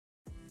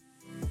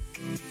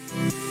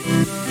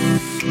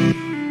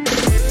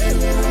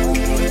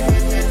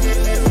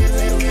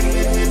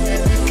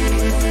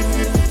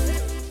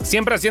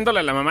Siempre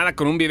haciéndole a la mamada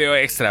con un video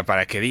extra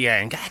para que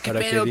digan, qué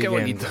pedo, qué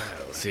bonito.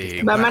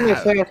 Sí, Va a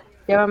amanecer,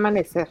 ya va a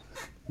amanecer.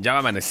 Ya va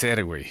a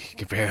amanecer, güey.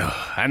 Qué pedo.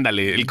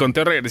 Ándale, el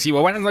conteo regresivo.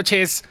 Buenas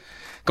noches.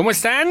 ¿Cómo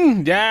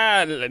están?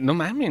 Ya, no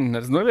mamen, a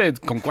las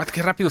 9:04,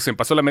 qué rápido se me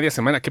pasó la media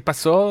semana. ¿Qué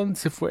pasó?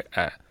 Se fue.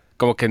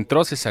 Como que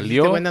entró, se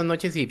salió. Buenas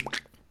noches y...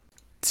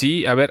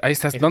 Sí, a ver, ahí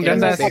estás. ¿Dónde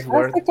andas? ¿Me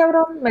sacaste,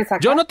 cabrón? ¿Me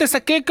sacaste? Yo no te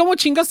saqué. ¿Cómo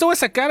chingados te voy a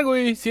sacar,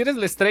 güey? Si eres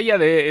la estrella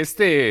de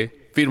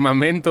este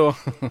firmamento.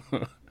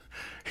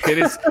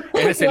 Eres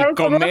el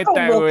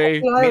cometa,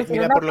 güey.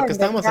 Mira, por lo que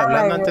estábamos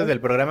hablando antes del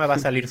programa, va a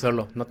salir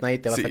solo. No, nadie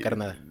te va a sacar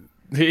nada.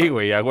 Sí,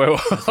 güey, a huevo.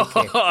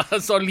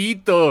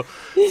 Solito.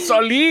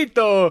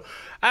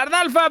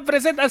 Ardalfa,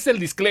 presentas el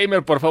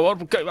disclaimer, por favor,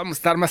 porque hoy vamos a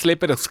estar más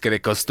léperos que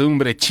de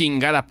costumbre.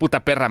 Chingada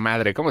puta perra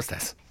madre. ¿Cómo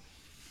estás?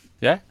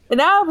 ¿Ya?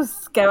 No,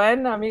 pues qué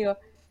bueno, amigo.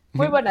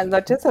 Muy buenas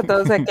noches a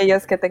todos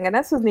aquellos que tengan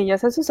a sus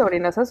niños, a sus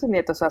sobrinos, a sus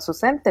nietos o a sus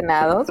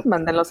centenados.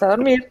 Mándenlos a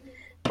dormir,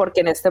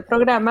 porque en este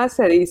programa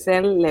se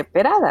dicen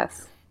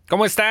leperadas.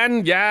 ¿Cómo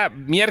están? Ya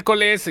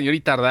miércoles,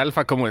 señorita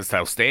Ardalfa, ¿cómo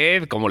está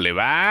usted? ¿Cómo le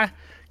va?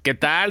 ¿Qué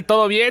tal?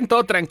 ¿Todo bien?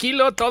 ¿Todo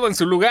tranquilo? ¿Todo en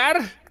su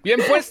lugar? ¿Bien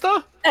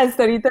puesto?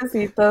 Hasta ahorita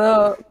sí,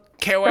 todo...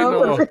 ¡Qué bueno!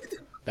 Todo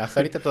perfecto. Hasta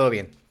ahorita todo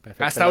bien.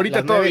 Perfecto. Hasta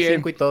ahorita todo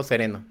bien. 9:05 y todo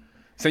sereno.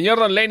 Señor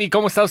Don Lenny,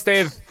 ¿cómo está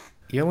usted?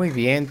 Yo muy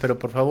bien, pero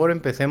por favor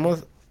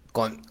empecemos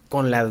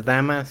con las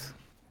damas.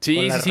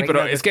 Sí,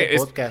 pero es que...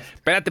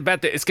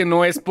 Espérate, es que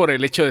no es por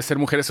el hecho de ser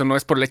mujeres o no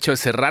es por el hecho de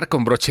cerrar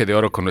con broche de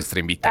oro con nuestra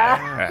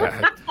invitada.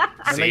 Bueno,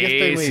 yo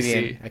estoy muy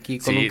bien. Aquí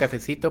con un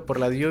cafecito por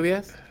las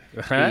lluvias.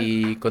 Ajá.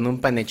 Y con un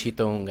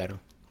panechito húngaro.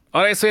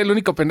 Ahora soy el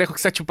único pendejo que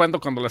está chupando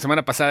cuando la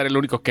semana pasada era el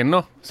único que no.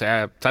 O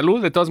sea,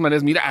 salud de todas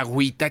maneras. Mira,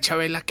 agüita,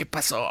 Chabela, ¿qué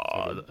pasó?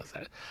 O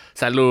sea,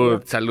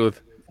 salud.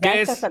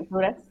 ¿Qué es?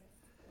 Alturas.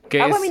 ¿Qué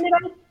agua es?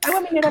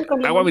 Mineral con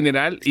limón. Agua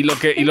mineral. Y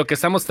lo que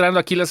está mostrando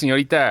aquí la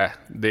señorita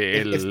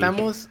del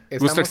estamos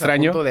gusto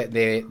extraño. A punto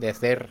de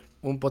hacer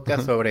un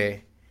podcast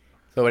sobre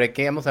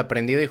qué hemos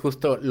aprendido y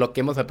justo lo que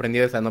hemos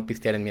aprendido es a no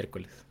pistear en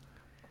miércoles.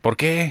 ¿Por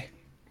qué?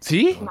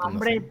 ¿Sí? No,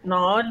 hombre,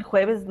 no, el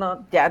jueves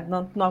no, ya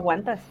no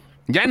aguantas.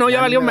 Ya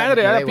valió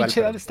madre, la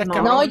pinche edad está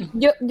cabrón.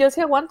 No, yo sí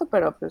aguanto,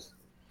 pero pues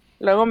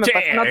luego me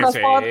pasan otros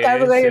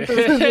podcasts, güey.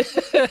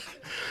 Entonces...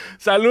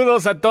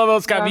 Saludos a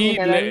todos, Cabi.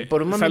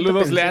 Por un momento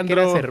saludos, pensé Leandro.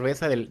 que era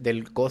cerveza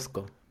del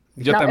Costco.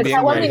 Yo también.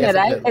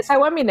 Es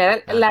agua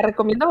mineral, la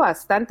recomiendo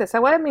bastante. Es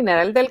agua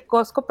mineral del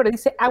Costco, pero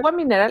dice agua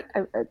mineral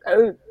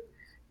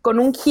con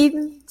un hit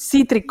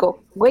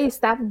cítrico. Güey,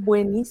 está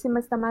buenísima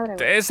esta madre.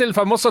 Güey. Es el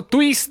famoso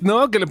twist,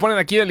 ¿no? Que le ponen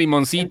aquí de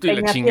limoncito y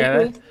la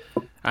chingada.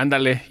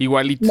 Ándale,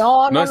 igualito.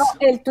 No,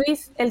 el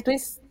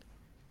twist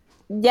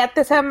ya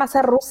te sabe más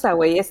a rusa,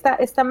 güey.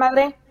 Esta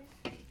madre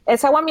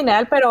es agua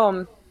mineral,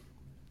 pero...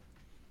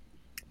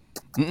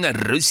 Una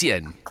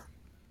Russian.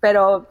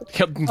 Pero,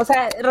 o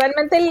sea,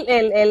 realmente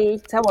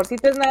el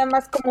saborcito es nada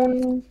más como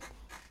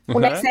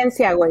una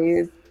esencia,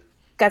 güey.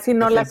 Casi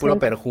no la puro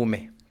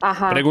perfume.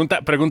 Ajá.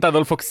 Pregunta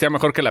Adolfo que sea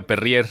mejor que la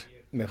Perrier.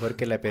 ¿Mejor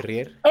que la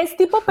Perrier? Es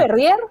tipo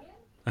Perrier,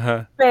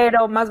 ajá,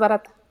 pero más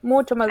barata.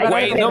 Mucho más barata.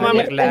 Güey, no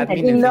mames.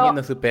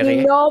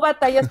 Y no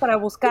batallas para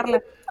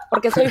buscarla.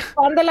 Porque soy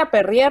fan de la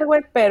Perrier,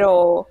 güey,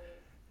 pero...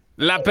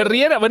 La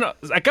Perrier, bueno,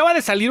 acaba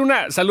de salir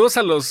saludos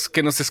a los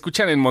que nos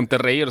escuchan en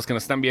Monterrey, a los que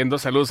nos están viendo.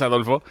 Saludos,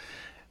 Adolfo.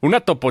 Una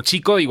Topo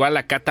Chico, igual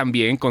acá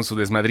también, con su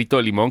desmadrito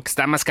de limón, que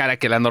está más cara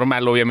que la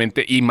normal,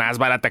 obviamente, y más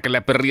barata que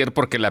la Perrier,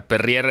 porque la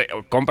Perrier,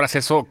 compras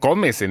eso,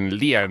 comes en el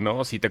día,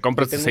 ¿no? Si te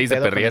compras 6 de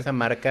Perrier. Esa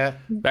marca,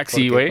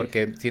 sí, güey.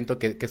 Porque siento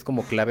que es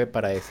como clave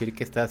para decir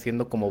que está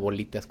haciendo como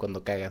bolitas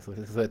cuando cagas. O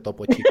sea, eso de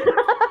Topo Chico.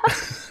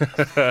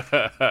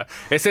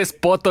 Ese es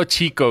Poto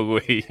Chico,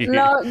 güey.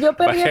 No, yo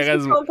Perrier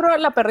sí compro,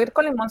 la Perrier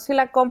con limón sí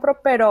la compro,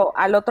 pero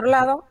al otro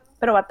lado,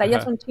 pero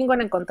batallas un chingo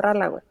en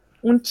encontrarla, güey.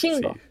 Un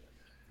chingo. Sí.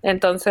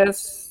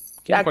 Entonces,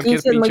 aquí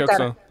sí es muy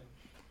cara.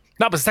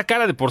 No, pues está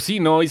cara de por sí,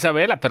 ¿no,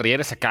 Isabel? La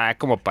Perrier es acá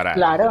como para...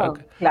 Claro.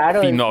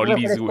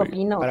 Finolis,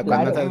 güey. Para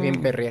cuando estás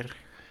bien Perrier.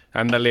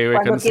 Ándale, güey.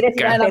 Cuando quieres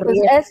ir a la pues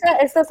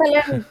esta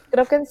salía,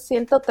 creo que en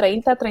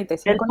 130,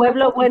 35. El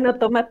pueblo bueno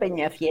toma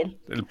Peñafiel.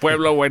 El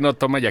pueblo bueno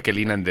toma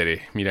Jacqueline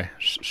Andere. Mira,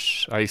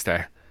 ahí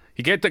está.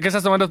 ¿Y qué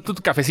estás tomando tú,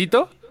 tu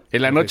cafecito?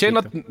 ¿En la noche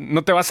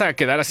no te vas a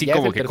quedar así ya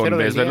como que con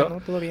desvelo? ¿No?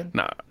 ¿Todo bien?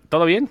 No,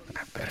 ¿todo bien?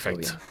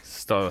 Perfecto. Todo bien.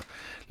 Es todo.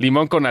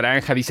 Limón con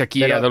naranja, dice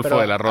aquí Adolfo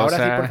de la Rosa.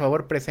 Ahora sí, por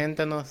favor,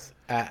 preséntanos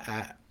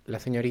a la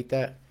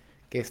señorita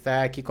que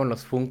está aquí con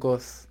los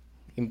funcos,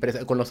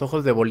 con los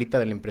ojos de bolita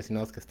de lo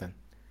impresionados que están.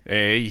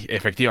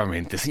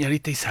 Efectivamente.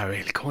 Señorita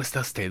Isabel, ¿cómo está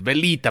usted?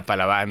 Velita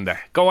para la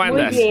banda. ¿Cómo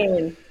andas? Muy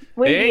bien.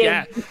 Muy bien.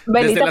 Ya,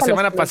 desde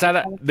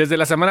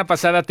la semana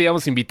pasada te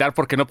íbamos a invitar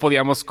porque no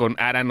podíamos con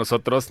Ara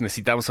nosotros.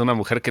 Necesitábamos a una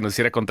mujer que nos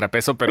hiciera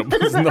contrapeso, pero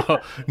pues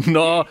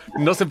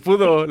no se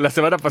pudo. La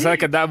semana pasada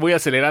que andaba muy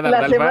acelerada.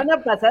 La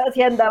semana pasada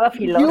sí andaba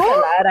filosa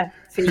la Ara.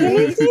 Sí.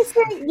 ¿Qué dice?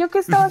 ¿Yo qué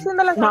estaba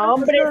haciendo la semana pasada? No,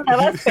 hombre,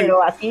 estabas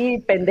pero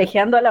así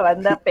pendejeando a la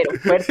banda, pero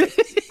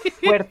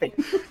fuerte.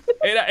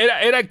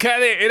 Era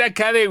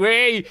acá de,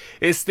 güey,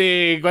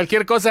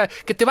 cualquier cosa.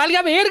 ¡Que te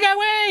valga verga,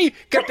 güey!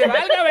 ¡Que te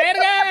valga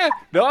verga!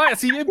 No,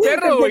 así bien pedo.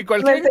 perro, güey. Me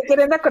Cualquier... estoy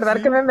queriendo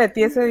acordar que me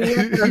metí ese día.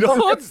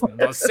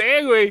 No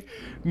sé, güey.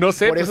 No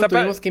sé, Por pues eso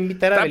tuvimos que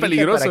invitar a está Belita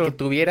peligroso. para que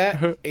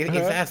tuviera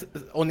esa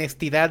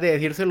honestidad de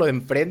decírselo de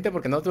enfrente,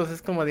 porque nosotros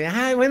es como de,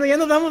 ay, bueno, ya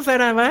nos vamos,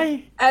 Sara,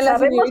 bye. A la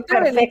Sabemos señorita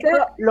perfecto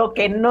Belita, lo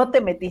que no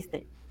te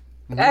metiste.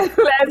 a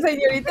la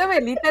señorita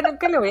Belita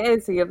nunca le voy a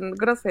decir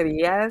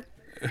groserías.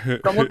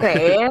 ¿Cómo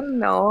creen?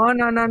 No.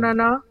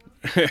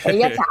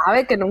 Ella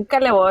sabe que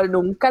nunca le voy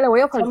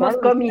a faltar Somos el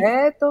comis.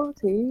 respeto.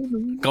 Sí,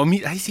 no.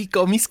 Ay, sí,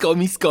 comis.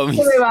 Se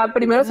me va,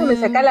 primero se me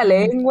seca la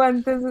lengua,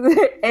 antes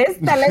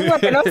esta lengua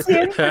que no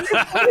siento.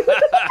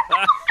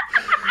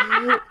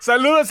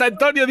 Saludos,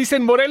 Antonio.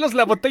 Dicen, Morelos,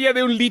 la botella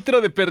de 1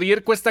 litro de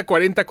Perrier cuesta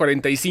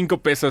 45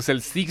 pesos.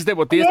 El six de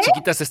botellas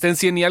chiquitas está en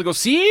 100 y algo.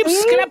 Sí, pues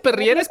es que la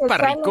Perrier es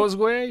para ricos,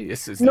 güey.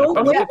 No,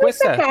 ¿Cuánto te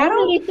cuesta?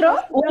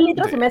 Un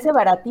litro se me hace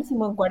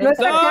baratísimo en 40.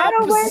 No está caro,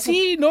 pues güey.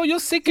 sí, no, yo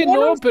sé que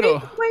no, pero...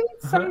 Güey,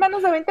 son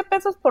menos de 20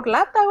 pesos por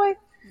lata, güey.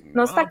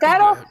 No está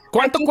caro.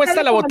 ¿Cuánto Aquí cuesta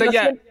sale la como en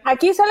botella? 200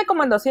 Aquí sale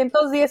como en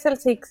 210 el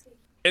Six.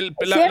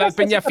 La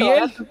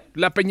Peñafiel,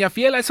 la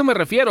Peñafiel, a eso me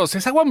refiero. O sea,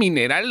 es agua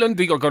mineral, lo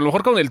digo, a lo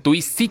mejor con el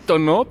twistcito,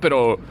 ¿no?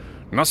 Pero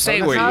no sé,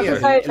 Aún güey. así, No,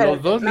 sí sabe diferente.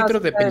 los 2 No,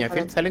 litros sí de sabe Peñafiel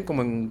diferente. salen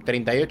como en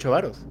 38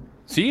 varos.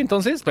 Sí,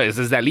 entonces, pues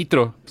es de a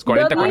litro. Pues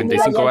 40, Dos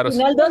 45 Al varos.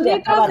 final, 2 ¿dónde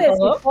litros acaba de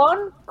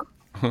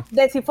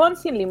todo? sifón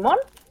sin limón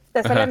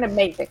te salen en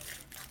 20.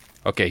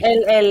 Ok.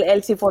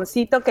 El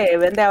sifoncito que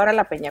vende ahora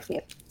la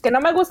Peñafiel. Que no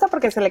me gusta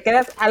porque se le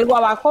queda algo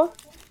abajo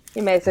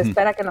y me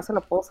desespera que no se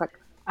lo puedo sacar.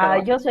 Ah,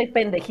 Pero- yo soy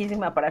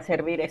pendejísima para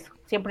servir eso.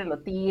 Siempre lo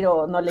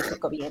tiro, no le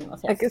pico bien. O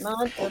sea, Hay que- no,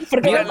 pues,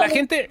 porque Mira, no-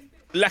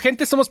 la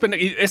gente somos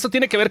pendeja, y eso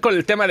tiene que ver con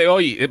el tema de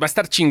hoy, va a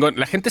estar chingón.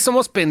 La gente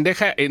somos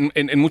pendeja en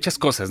muchas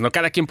cosas, ¿no?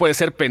 Cada quien puede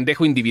ser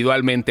pendejo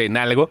individualmente en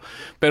algo,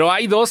 pero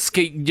hay dos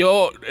que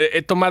yo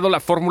he tomado la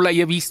fórmula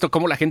y he visto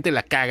cómo la gente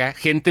la caga,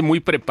 gente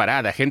muy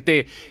preparada,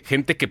 gente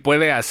que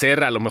puede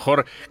hacer a lo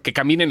mejor que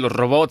caminen los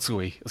robots,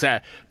 güey. O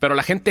sea, pero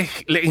la gente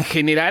en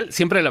general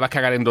siempre la va a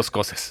cagar en dos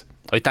cosas.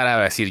 Ahorita la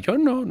va a decir yo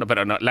no,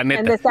 pero no, la En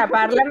neta.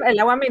 destapar el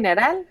agua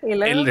mineral y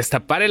luego... El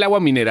destapar el agua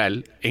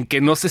mineral, en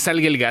que no se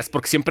salga el gas,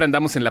 porque siempre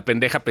andamos en la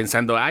pendeja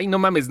pensando, ay, no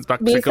mames, va a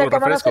 ¿Viste sacar un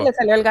cómo no se refresco. le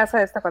salió el gas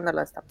a esta cuando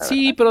lo destapó?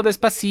 Sí, pero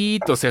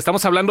despacito. O sea,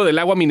 estamos hablando del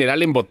agua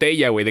mineral en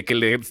botella, güey, de que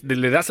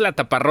le das la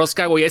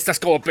taparrosca, güey, estás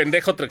como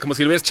pendejo, como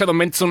si le hubieras echado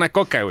mentes una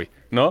coca, güey,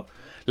 ¿no?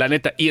 La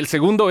neta. Y el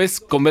segundo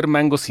es comer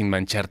mango sin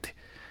mancharte.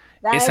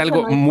 Ah, Es eso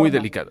algo no hay muy forma.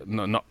 delicado.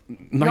 No hay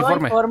no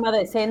forma. hay forma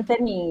decente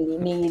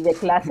ni de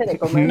clase de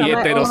comer. Ni No me-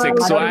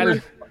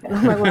 heterosexual.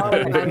 No me gusta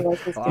el mango,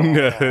 sí, sí.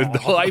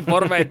 No hay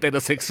forma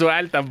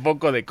heterosexual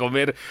tampoco de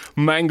comer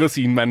mango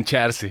sin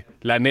mancharse.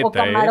 La neta, O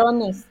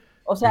camarones.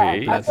 O sea,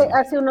 Sí,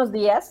 hace unos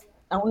días,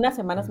 a unas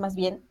semanas más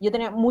bien, yo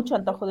tenía mucho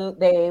antojo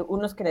de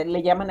unos que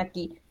le llaman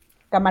aquí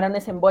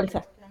camarones en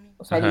bolsa.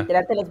 O sea, Ajá.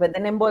 literal te los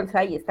venden en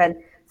bolsa y están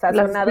Los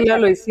sazonados. estilo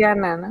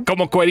Luisiana, ¿no?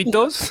 ¿Como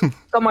cueritos?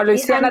 Como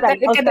Luisiana, andan,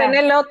 o que sea, traen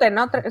elote,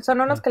 ¿no?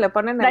 Son unos que le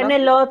ponen Traen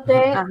elote.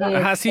 elote.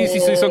 Ajá, sí,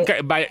 son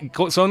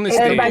son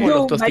El Como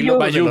los tostilos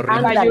bayú. de los ríos.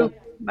 Ándale. Bayú,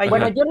 bayú.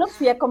 Bueno, yo los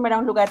fui a comer a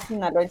un lugar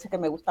sinaloense que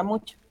me gusta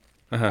mucho.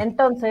 Ajá.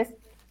 Entonces,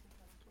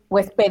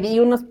 pues pedí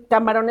unos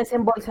camarones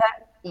en bolsa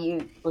y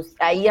pues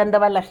ahí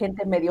andaba la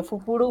gente medio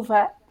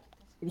fufurufa.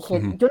 Y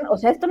dije, o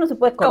sea, esto no se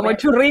puede comer. Como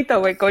churrito,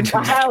 güey, con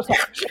churrito. Ajá, o sea,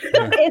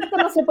 esto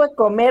no se puede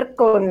comer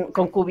con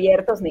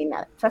cubiertos ni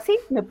nada. O sea, sí,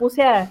 me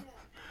puse a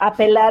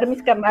pelar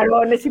mis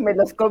camarones y me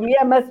los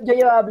comía más. Yo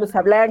llevaba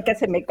blusa blanca,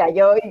 se me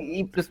cayó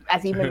y pues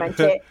así me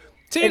manché.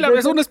 Sí, la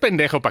verdad, uno es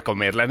pendejo para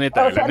comer, la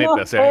neta, O sea, la neta.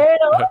 no, O sea.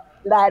 pero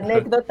la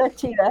anécdota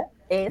chida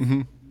es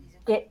Ujú.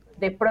 que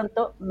de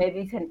pronto me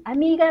dicen,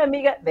 amiga,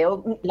 de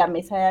la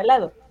mesa de al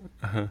lado.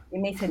 Ajá. Y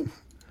me dicen,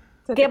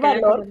 Se ¿qué te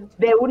cayó valor el-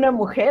 de una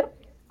mujer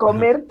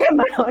comer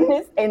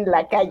camarones en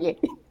la calle?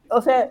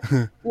 O sea,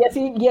 y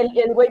así, y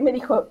el güey me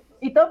dijo,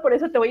 y todo por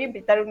eso te voy a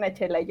invitar a una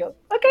chela. Y yo,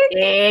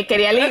 ok.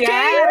 Quería ligar,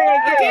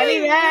 quería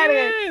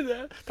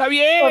ligar. Está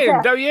bien, O sea,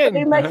 está bien.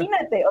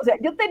 Imagínate, o sea,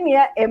 yo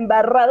tenía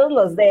embarrados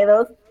los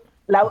dedos,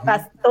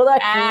 todo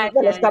aquí Ah,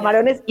 de los ya,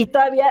 camarones, y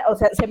todavía, o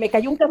sea, se me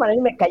cayó un camarón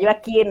y me cayó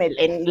aquí en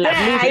la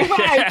Ahí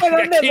fue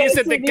donde Aquí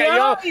se te decidió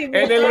cayó y en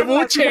me el dio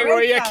buche, la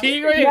güey, cabeza.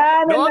 aquí, güey.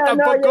 No,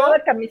 tampoco. llevaba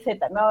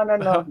camiseta.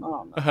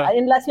 No. Ajá.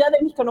 En la Ciudad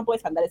de México no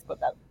puedes andar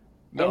escotado.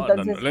 No,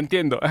 Entonces, lo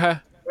entiendo.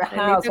 Ajá. ajá,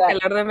 o Bendito sea,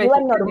 calor de iba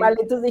México. normal.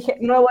 Entonces dije,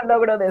 nuevo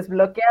logro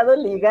desbloqueado,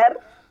 ligar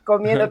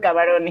comiendo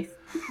camarones.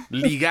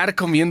 Ligar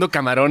comiendo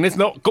camarones,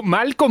 no,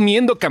 mal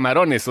comiendo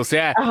camarones, o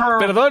sea, Ajá.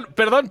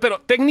 perdón,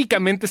 pero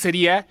técnicamente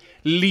sería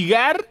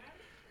ligar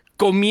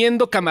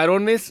comiendo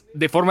camarones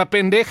de forma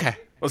pendeja.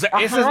 O sea,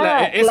 Ajá, esa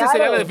sería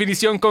claro. la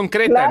definición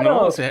concreta, Claro,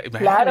 ¿no? O sea,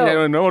 claro.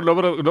 ya, nuevo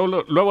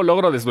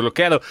logro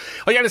desbloqueado.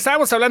 Oigan,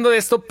 estábamos hablando de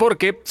esto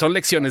porque son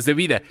lecciones de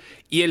vida.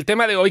 Y el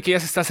tema de hoy, que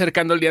ya se está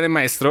acercando el Día de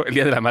Maestro, el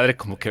Día de la Madre,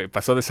 como que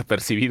pasó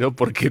desapercibido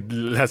porque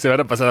la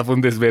semana pasada fue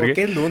un desvergue.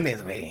 Porque es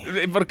lunes, güey.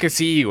 Porque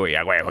sí, güey,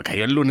 a huevo,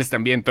 cayó el lunes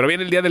también. Pero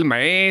viene el Día del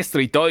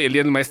Maestro y todo, y el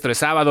Día del Maestro es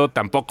sábado.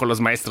 Tampoco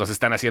los maestros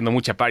están haciendo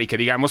mucha party, que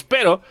digamos,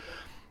 pero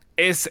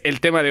es el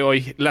tema de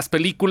hoy. Las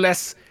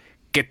películas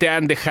que te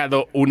han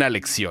dejado una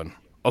lección.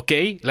 Ok,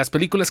 las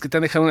películas que te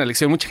han dejado una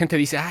lección, mucha gente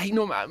dice, ay,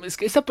 no mames,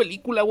 que esa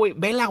película, güey,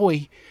 vela,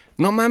 güey.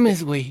 No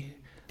mames, güey.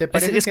 ¿Te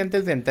parece que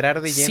antes de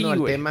entrar de lleno Sí, al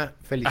güey. tema,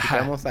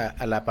 felicitamos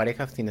a la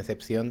pareja sin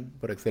excepción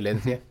por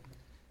excelencia?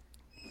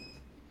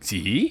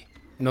 ¿Sí?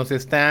 Nos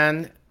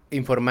están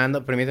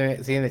informando,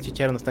 permíteme, siguen el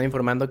chicharo, nos están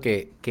informando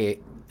que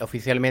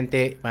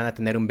oficialmente van a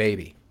tener un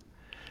baby.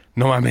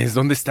 No mames,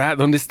 ¿dónde está?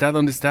 ¿Dónde está?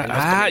 ¿Dónde está? En los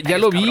Ah, ya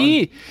comentarios, lo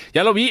vi.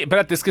 Ya lo vi.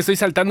 Espérate, es que estoy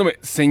saltándome.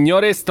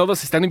 Señores,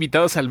 todos están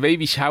invitados al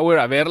baby shower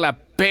a ver la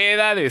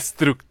peda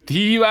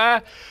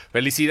destructiva.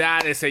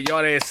 Felicidades,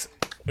 señores.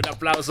 Un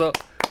aplauso.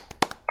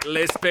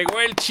 Les pegó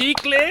el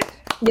chicle.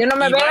 Yo no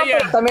me Y veo, vaya.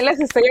 pero también les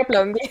estoy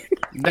aplaudiendo.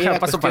 Deja,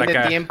 paso para de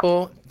acá.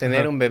 tiempo,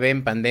 tener Ajá. un bebé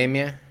en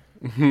pandemia.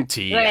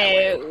 Sí.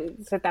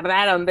 Se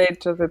tardaron, de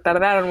hecho,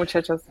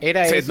 muchachos.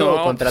 ¿Era Sí, eso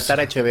no, o contratar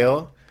a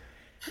HBO?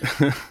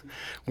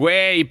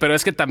 Güey, pero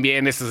es que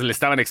también esos le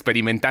estaban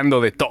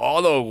experimentando de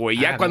todo, güey.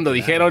 Ya Ah, cuando no,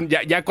 dijeron,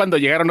 ya cuando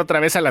llegaron otra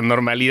vez a la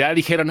normalidad,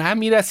 dijeron,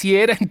 mira, sí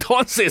era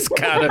entonces,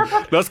 cabrón.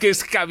 Los que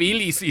es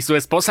Cavill y su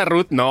esposa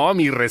Ruth, no,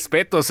 mis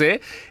respetos,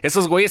 ¿eh?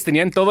 Esos güeyes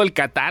tenían todo el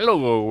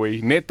catálogo,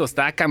 güey. Neto,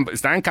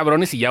 estaban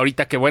cabrones y ya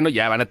ahorita que bueno,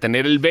 ya van a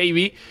tener el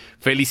baby.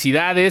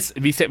 Felicidades.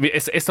 Dice,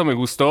 esto me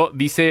gustó.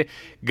 Dice,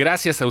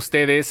 gracias a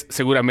ustedes,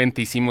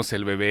 seguramente hicimos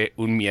el bebé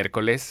un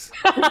miércoles.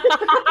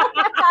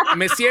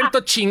 Me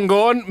siento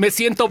chingón, me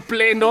siento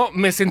pleno,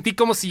 me sentí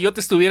como si yo te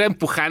estuviera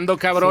empujando,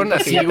 cabrón, Siento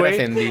que así, ya güey.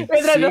 trascendí.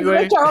 Mientras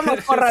nosotros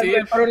echábamos porras,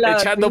 güey, por un lado,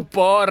 echando sí.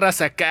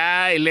 porras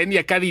acá, el Andy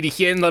acá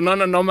dirigiendo,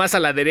 no, más a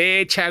la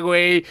derecha,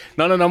 güey.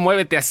 No,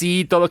 muévete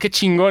así, todo. Qué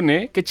chingón,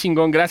 ¿eh? Qué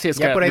chingón, gracias,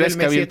 Ya por ahí del gracias,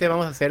 mes Cavill. 7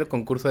 vamos a hacer el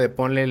concurso de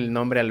ponle el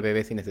nombre al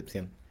bebé sin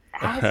excepción.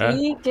 Ajá.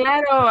 Sí,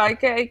 claro, hay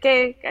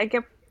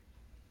que...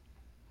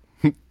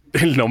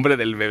 El nombre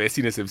del bebé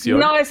sin excepción.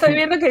 No, estoy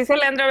viendo que dice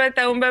Leandro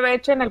Beta, un bebé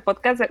hecho en el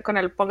podcast, con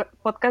el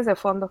podcast de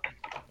fondo.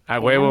 A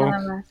huevo.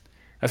 Nada más.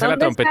 Hace la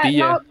 ¿Dónde está?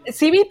 trompetilla. No,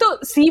 sí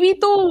vi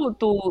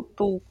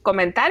tu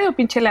comentario,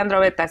 pinche Leandro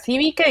Beta. Sí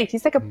vi que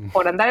dijiste que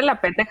por andar en la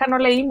pendeja no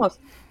leímos.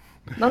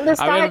 ¿Dónde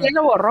está? ver. Ya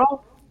lo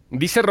borró.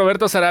 Dice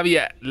Roberto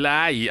Sarabia,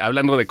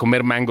 hablando de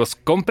comer mangos,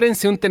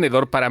 cómprense un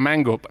tenedor para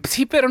mango.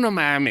 Sí, pero no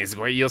mames,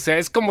 güey. O sea,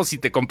 es como si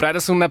te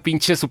compraras una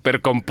pinche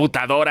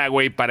supercomputadora,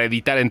 güey, para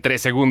editar en 3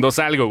 segundos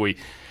algo, güey.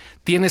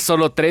 Tiene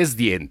solo 3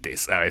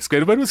 dientes. Es que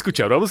vamos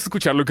a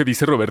escuchar lo que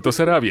dice Roberto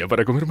Sarabia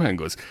para comer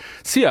mangos.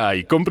 Sí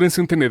hay, cómprense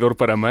un tenedor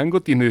para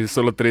mango, tiene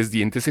solo 3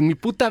 dientes. En mi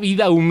puta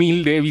vida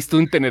humilde he visto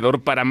un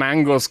tenedor para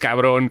mangos,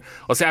 cabrón.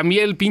 O sea, a mí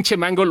el pinche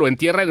mango lo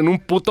entierran en un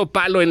puto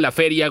palo en la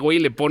feria, güey,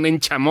 y le ponen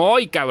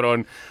chamoy,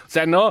 cabrón. O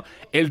sea, no,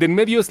 el de en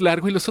medio es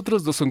largo y los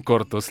otros 2 son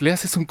cortos. Le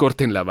haces un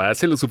corte en la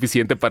base, lo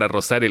suficiente para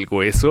rozar el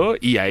hueso,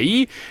 y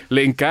ahí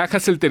le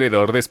encajas el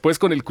tenedor. Después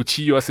con el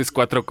cuchillo haces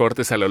 4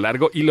 cortes a lo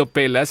largo y lo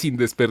pelas sin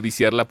desperdiciar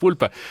la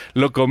pulpa.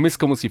 Lo comes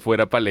como si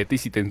fuera paleta y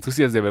si te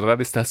ensucias de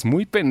verdad estás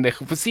muy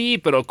pendejo. Pues sí,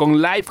 pero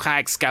con life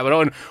hacks,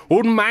 cabrón.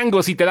 Un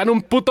mango, si te dan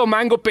un puto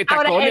mango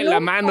petacón Ahora, en la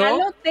un mano.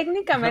 palo,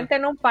 técnicamente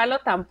en un palo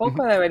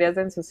tampoco deberías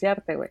de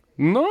ensuciarte, güey.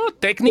 No,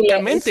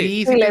 técnicamente. Sí,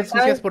 Sí, sí le te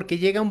ensucias sabes. porque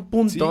llega un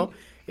punto.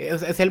 O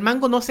sea, el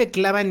mango no se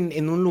clava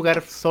en un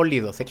lugar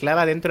sólido, se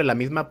clava dentro de la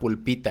misma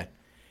pulpita.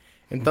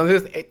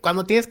 Entonces,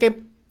 cuando tienes que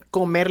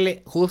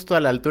comerle justo a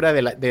la altura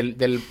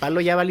del palo,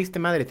 ya valiste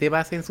madre, te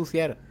vas a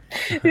ensuciar.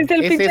 Dice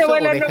el ¿Es pinche eso o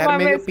abuelo, no dejar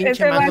medio mames, pinche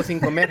ese mango vato. sin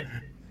comer?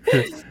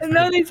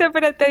 No, dice,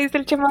 espérate, dice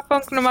el Chema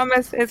Punk, no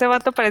mames, ese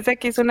vato parece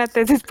que hizo una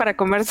tesis para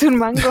comerse un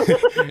mango.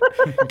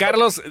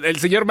 Carlos, el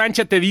señor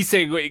Mancha te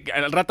dice, güey,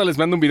 al rato les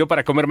mando un video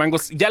para comer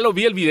mangos. Ya lo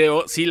vi el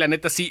video, sí, la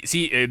neta, sí,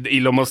 y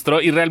lo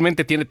mostró y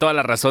realmente tiene toda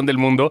la razón del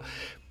mundo,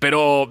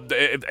 pero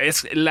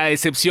es la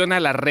excepción a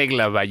la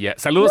regla, vaya.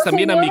 Saludos Los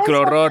también a señores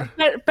Microhorror.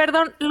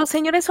 Perdón, los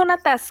señores son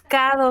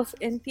atascados,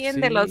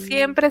 entiéndelo, Sí.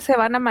 siempre se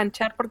van a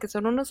manchar porque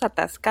son unos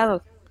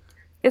atascados.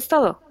 Es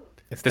todo.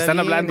 Está están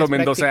bien, hablando, es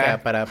Mendoza.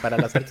 práctica para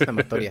las artes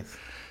amatorias.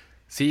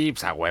 Sí,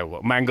 pues a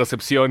huevo,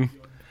 mangocepción.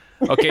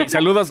 Ok,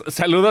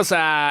 saludos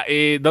a...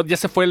 ya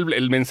se fue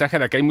el mensaje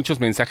de acá, hay muchos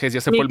mensajes,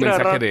 ya se fue el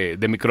Microhorror. mensaje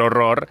de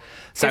Microhorror.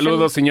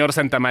 Saludos, señor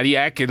Santa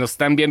María, que nos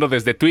están viendo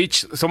desde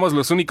Twitch, somos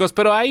los únicos,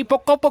 pero ahí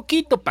poco a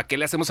poquito, ¿para qué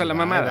le hacemos a la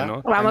mamada,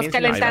 no? Vamos También si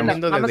nos están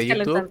calentando, viendo vamos desde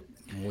YouTube,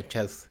 calentando.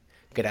 muchas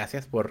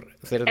gracias por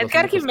ser los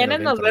Edgar únicos que Jiménez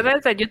ven nos por ve ahí.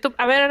 desde YouTube.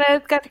 A ver,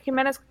 Edgar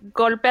Jiménez,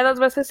 golpea 2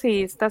 veces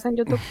si estás en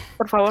YouTube,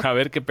 por favor. A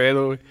ver qué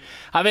pedo, güey.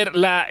 A ver,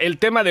 el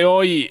tema de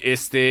hoy,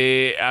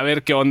 a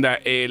ver qué onda.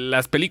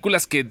 Las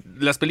películas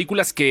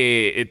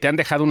que te han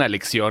dejado una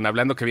lección,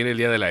 hablando que viene el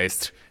día de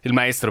el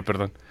maestro,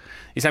 perdón.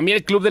 Y a mí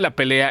el club de la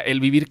pelea, el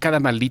vivir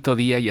cada maldito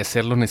día y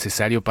hacer lo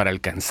necesario para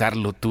alcanzar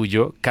lo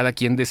tuyo, cada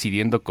quien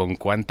decidiendo con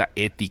cuánta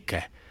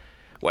ética.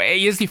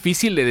 Güey, es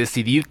difícil de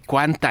decidir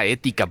cuánta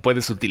ética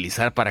puedes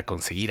utilizar para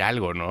conseguir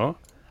algo, ¿no?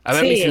 A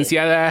ver, Sí.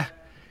 licenciada,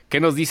 ¿qué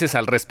nos dices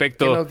al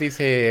respecto? ¿Qué nos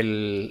dice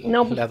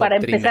No, la para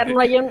doctrina? empezar,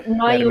 no hay un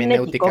La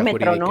hermenéutica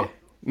eticómetro, ¿no?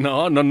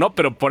 jurídica. No,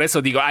 pero por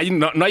eso digo,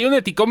 no hay un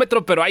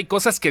eticómetro, pero hay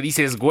cosas que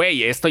dices,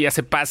 güey, esto ya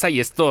se pasa y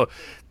esto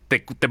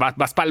te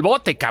vas pa'l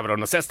bote,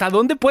 cabrón. O sea, ¿hasta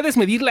dónde puedes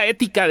medir la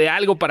ética de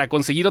algo para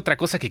conseguir otra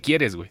cosa que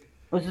quieres, güey?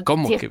 Pues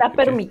 ¿Cómo? si ¿Qué- está qué?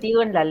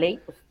 permitido en la ley,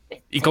 pues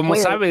Y como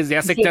puede. sabes,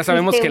 ya Si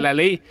sabemos existe que la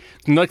ley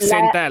no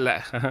exenta a la...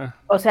 Ajá,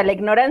 O sea, la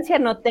ignorancia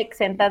no te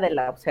exenta de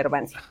la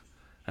observancia.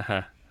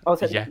 ajá. O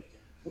sea, Y ya.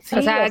 sí,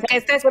 o sea, que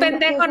estés pues,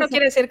 pendejo no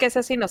quiere decir que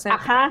seas inocente.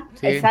 Ajá,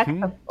 Sí.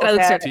 exacto. O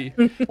Traducción. sea, Sí.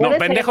 puede No,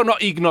 pendejo ser- no,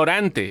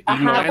 ignorante. Ajá,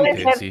 Ignorante,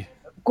 puede ser sí.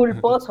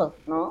 culposo,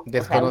 ¿no?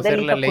 Desconocer O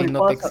sea, un la delito ley no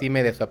te culposo.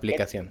 exime de su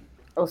aplicación.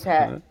 O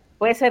sea,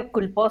 puede ser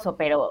culposo,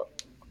 pero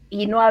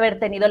y no haber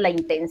tenido la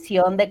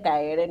intención de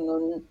caer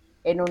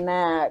en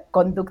una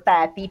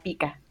conducta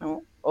atípica,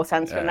 ¿no? O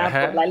sancionada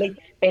Ajá. por la ley,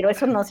 pero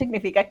eso no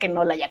significa que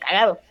no la haya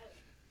cagado.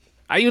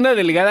 Hay una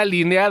delgada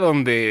línea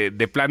donde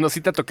de plano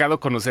sí te ha tocado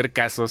conocer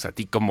casos a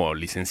ti como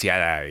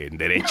licenciada en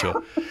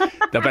Derecho.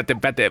 No,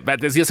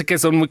 espérate, yo sé que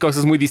son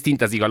cosas muy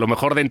distintas, digo, a lo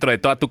mejor dentro de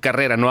toda tu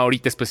carrera, no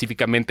ahorita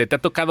específicamente. ¿Te ha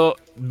tocado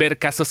ver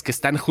casos que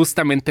están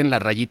justamente en la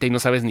rayita y no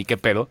sabes ni qué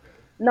pedo?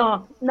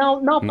 No,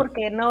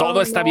 porque no.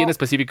 ¿Todo está no, bien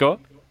específico?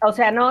 O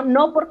sea,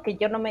 no porque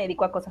yo no me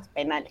dedico a cosas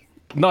penales.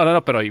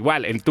 No, pero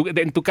igual, en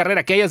tu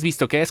carrera, ¿qué hayas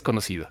visto, qué hayas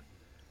conocido?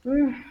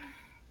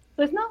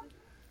 Pues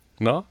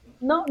 ¿No?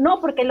 no,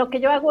 porque lo que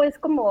yo hago es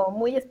como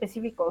muy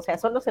específico, o sea,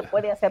 solo se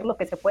puede hacer lo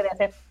que se puede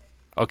hacer.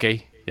 Ok,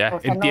 ya, O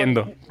sea,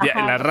 entiendo. no, Ya,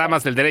 ajá, las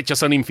ramas del derecho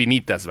son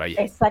infinitas, vaya.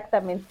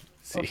 Exactamente.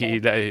 O Sí,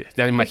 sea,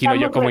 ya me imagino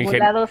yo estamos como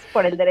ingeniero. regulados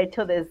por el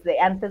derecho desde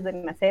antes de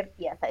nacer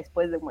y hasta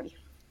después de morir.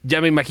 Ya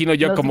me imagino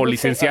yo Nos como guste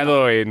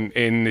licenciado en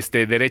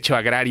derecho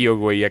agrario,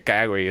 güey,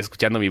 acá, güey,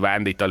 escuchando mi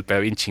banda y todo el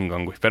pedo, bien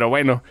chingón, güey. Pero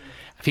bueno,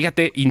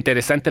 fíjate,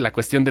 interesante la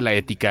cuestión de la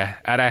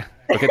ética. Ara,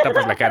 ¿por qué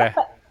tapas la cara?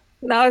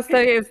 No,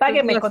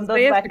 Págueme lo con 2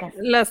 estoy vacas.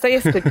 Lo estoy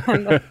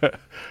escuchando.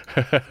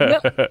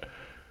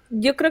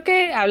 Yo creo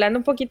que hablando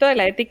un poquito de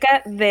la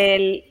ética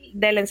del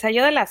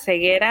ensayo de la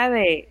ceguera,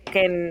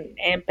 que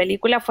en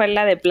película fue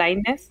la de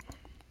Blindness,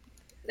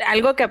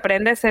 algo que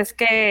aprendes es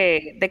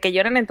de que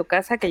lloran en tu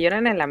casa, que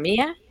lloran en la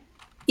mía,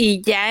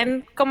 y ya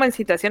como en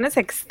situaciones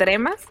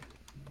extremas,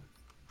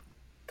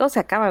 todo se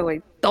acaba,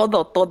 güey.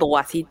 Todo,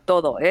 así,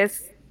 todo.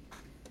 Es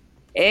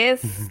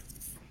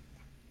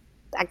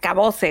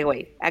acabóse,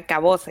 güey,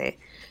 acabóse.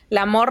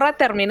 La morra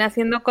termina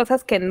haciendo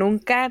cosas que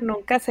nunca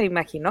se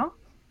imaginó.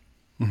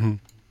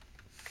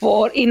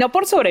 Y no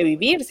por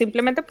sobrevivir,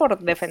 simplemente por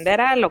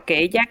defender a lo que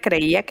ella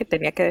creía que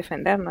tenía que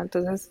defender, ¿no?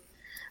 Entonces,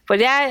 pues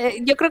ya,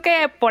 yo creo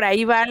que por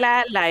ahí va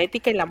la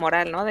ética y la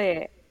moral, ¿no?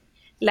 De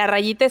la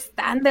rayita es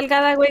tan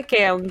delgada, güey,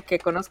 que aunque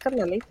conozcas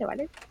la ley, te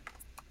vale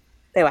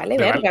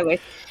verga, güey.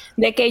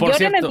 De que Por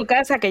lloren cierto, en tu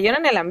casa, que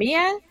lloren en la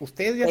mía.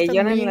 Ustedes ya Que están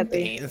lloren muy en la tuya.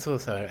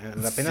 intensos,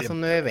 apenas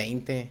son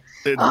 9:20.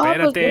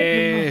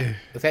 Espérate.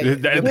 O sea, iba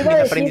a mis decir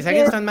aprendizajes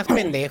que- están más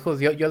pendejos.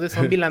 Yo de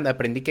Zombieland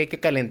aprendí que hay que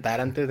calentar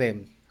antes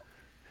de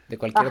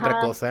cualquier otra Ajá.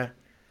 cosa.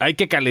 Hay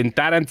que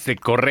calentar antes de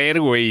correr,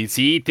 güey.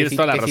 Sí, Que tienes si,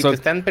 toda la que si razón. te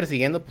están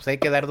persiguiendo, pues hay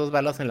que dar 2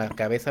 balas en la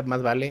cabeza,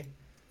 más vale.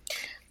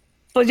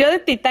 Pues yo de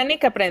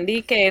Titanic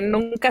aprendí que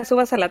nunca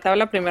subas a la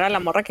tabla primero a la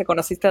morra que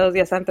conociste 2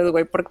 días antes,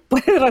 güey, porque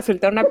puede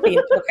resultar una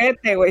pinche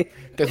ojete, güey.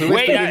 Te subes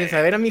Güey, y dices,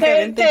 a ver, amiga,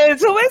 vente. Te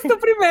subes tú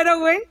primero,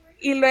 güey,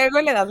 y luego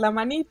le das la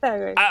manita,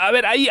 güey. A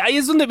ver, ahí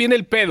es donde viene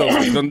el pedo,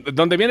 güey,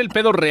 donde viene el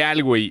pedo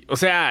real, güey. O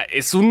sea,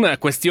 es una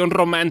cuestión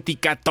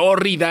romántica,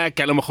 tórrida,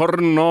 que a lo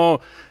mejor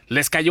no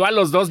les cayó a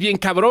los dos bien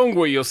cabrón,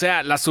 güey. O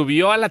sea, la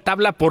subió a la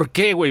tabla, ¿por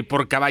qué, güey?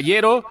 ¿Por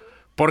caballero?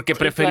 ¿Porque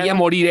prefería claro.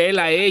 morir él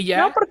a ella?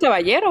 No, por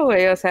caballero,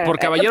 güey, o sea. ¿Por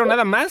caballero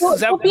nada más? O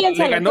sea, tú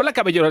piénsalo, le ganó la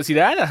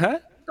caballerosidad,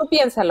 ajá. Tú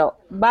piénsalo,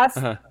 vas,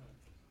 Ajá.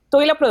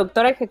 tú y la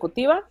productora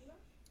ejecutiva,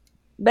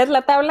 ves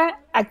la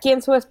tabla, ¿a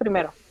quién subes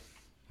primero?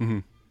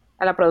 Ujú,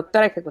 A la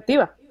productora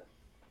ejecutiva.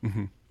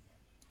 ujú.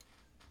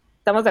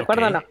 ¿Estamos de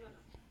acuerdo Ok. o no?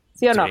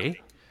 ¿Sí o no? Sí.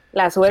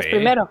 La subes Sí.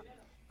 primero.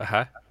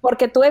 Ajá.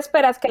 Porque tú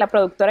esperas que la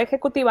productora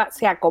ejecutiva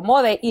se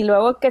acomode y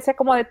luego que se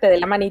acomode te dé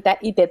la manita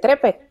y te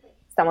trepe.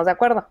 ¿Estamos de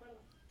acuerdo?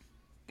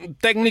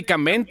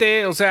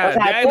 Técnicamente, o sea, O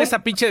sea, ya en tú-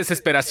 esa pinche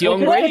desesperación,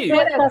 Tú güey.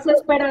 estás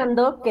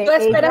esperando que Tú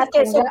esperas ella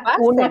que eso tenga pase.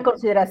 una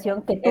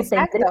consideración que tú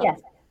Exacto. tendrías.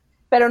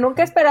 Pero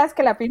nunca esperas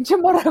que la pinche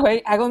morra,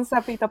 güey, haga un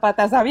sapito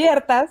patas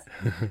abiertas.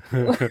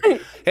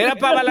 Era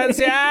para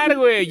balancear,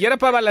 güey. Y era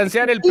para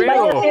balancear el Y vaya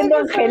pedo. haciendo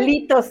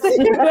angelitos.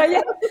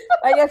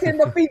 vaya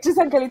haciendo pinches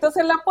angelitos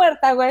en la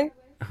puerta, güey.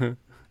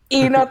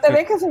 Y no te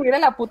dejes subir a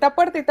la puta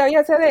puerta y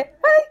todavía se de,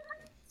 ¡ay!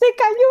 Se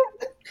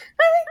cayó.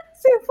 ¡Ay!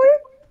 Se fue.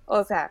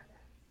 O sea,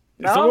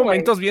 no, Son güey.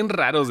 momentos bien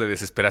raros de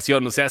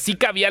desesperación. O sea, sí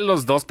cabían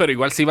los dos, pero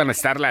igual se iban a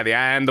estar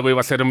ladeando, güey.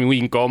 Iba a ser muy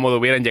incómodo.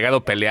 Hubieran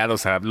llegado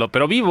peleados,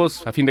 pero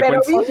vivos, a fin de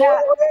Pero cuentas. vivo, O sea,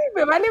 güey,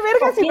 me vale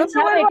verga O si no quién se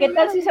sabe, vuelve a ¿qué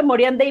tal ver. si se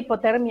morían de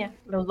hipotermia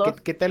los dos?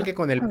 ¿Qué tal que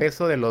con el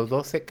peso de los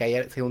dos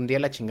se hundía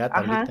la chingada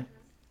Ajá. tablita?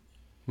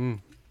 Mm.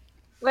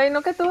 Güey,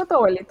 ¿no que tuvo tu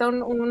abuelita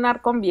un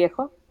arcón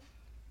viejo?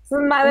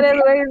 Esas madres,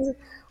 güey,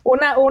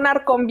 un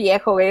arcón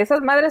viejo, güey.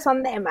 Esas madres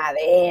son de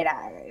madera,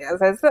 güey. O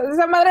sea,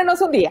 esa madre no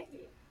es un día.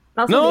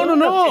 No, es un día. no, Lo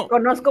no. que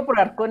conozco por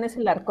arcón es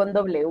el arcón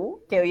W,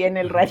 que hoy en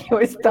el radio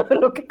es todo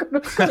lo que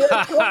conozco de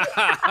arcón.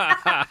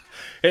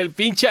 El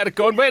pinche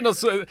arcón. Bueno,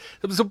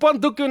 supón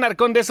tú que un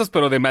arcón de esos,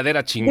 pero de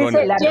madera chingona.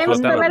 Dice la- James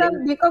Flotaba.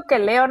 Cameron dijo que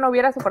Leo no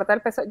hubiera soportado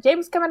el peso.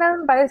 James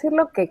Cameron va a decir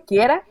lo que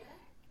quiera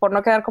por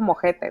no quedar como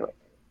ojete, güey.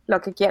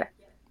 Lo que quiera.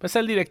 Pues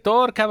el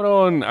director,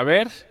 cabrón. A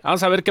ver,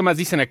 vamos a ver qué más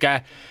dicen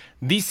acá.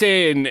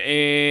 Dicen,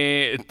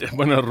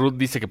 bueno, Ruth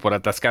dice que por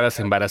atascada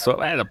se embarazó.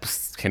 Bueno,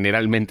 pues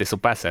generalmente eso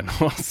pasa, ¿no?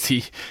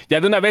 Sí, ya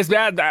de una vez,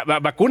 vea,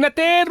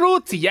 vacúnate,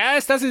 Ruth. Si ya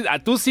estás,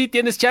 tú sí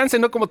tienes chance,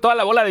 ¿no? Como toda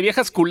la bola de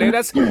viejas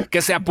culeras que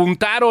se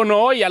apuntaron,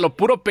 ¿no? Y a lo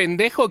puro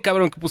pendejo,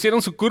 cabrón, que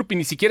pusieron su CURP y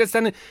ni siquiera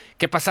están,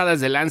 qué pasadas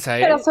de lanza,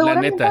 Pero la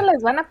seguramente neta.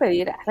 les van a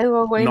pedir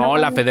algo, güey. No,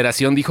 la mames.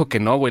 federación dijo que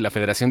no, güey. La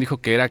federación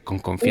dijo que era con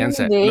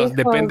confianza. Pendejos,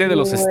 Depende de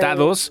los güey.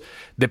 estados,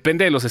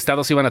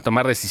 iban a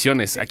tomar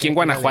decisiones. Aquí en Era de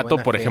Guanajuato,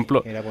 buena por fe,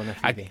 ejemplo, era buena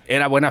fe.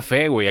 era buena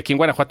fe, güey. Aquí en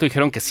Guanajuato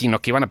dijeron que sí, no,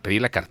 que iban a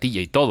pedir la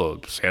cartilla y todo.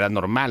 Pues era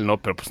normal, ¿no?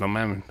 Pero pues no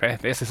mames,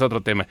 ese es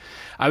otro tema.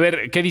 A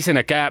ver, ¿qué dicen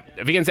acá?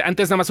 Fíjense,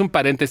 antes nada más un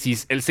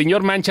paréntesis. El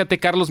señor Manchate,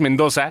 Carlos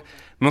Mendoza,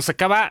 nos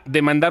acaba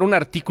de mandar un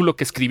artículo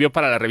que escribió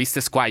para la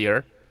revista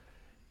Squire.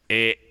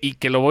 Y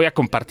que lo voy a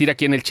compartir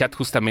aquí en el chat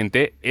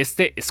justamente.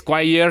 Este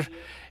Squire,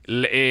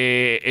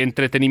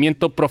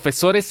 entretenimiento,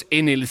 profesores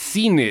en el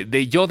cine,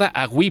 de Yoda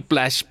a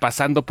Whiplash,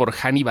 pasando por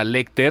Hannibal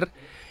Lecter.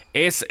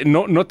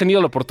 No he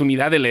tenido la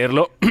oportunidad de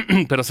leerlo,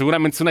 pero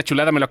seguramente es una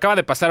chulada. Me lo acaba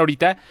de pasar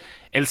ahorita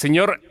el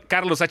señor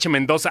Carlos H.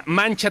 Mendoza.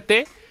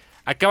 Mánchate.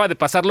 Acaba de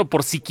pasarlo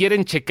por si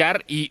quieren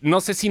checar y no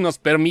sé si nos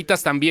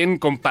permitas también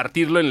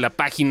compartirlo en la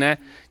página,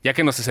 ya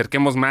que nos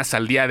acerquemos más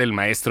al Día del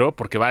Maestro,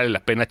 porque vale la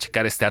pena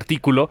checar este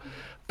artículo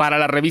para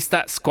la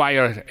revista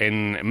Squire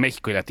en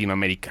México y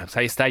Latinoamérica. Pues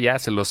ahí está ya,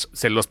 se los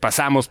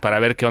pasamos para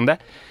ver qué onda.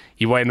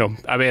 Y bueno,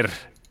 a ver,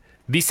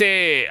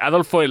 dice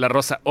Adolfo de la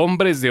Rosa,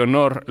 hombres de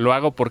honor, lo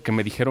hago porque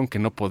me dijeron que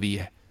no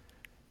podía.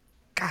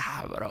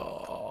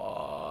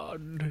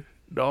 Cabrón,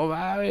 no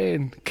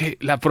mames, que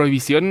la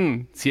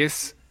prohibición sí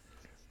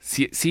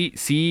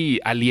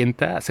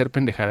alienta a hacer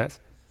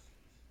pendejadas.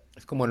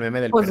 Es como el meme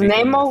del Pues perrito.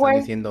 Nemo, donde están güey.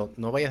 diciendo,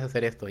 no vayas a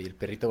hacer esto. Y el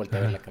perrito voltea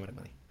a ver la cámara.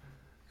 ¿No?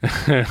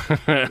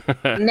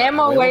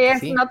 Nemo, huevo güey, que es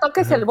sí. no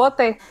toques el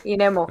bote y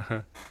Nemo.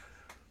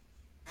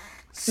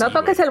 Sí, No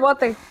toques güey. el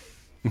bote.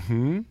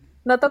 Ujú.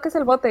 No toques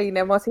el bote y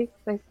Nemo sí.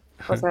 Sí.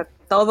 O sea,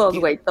 todos,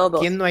 güey, todos.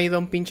 ¿Quién no ha ido a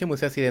un pinche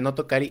museo así de no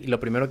tocar y lo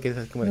primero que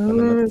dices es como de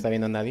cuando no te está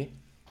viendo nadie?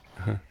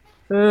 Sí,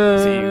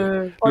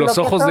 güey. O Los lo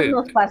que ojos todos de...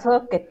 nos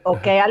pasó, o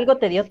que algo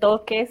te dio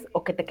toques,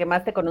 o que te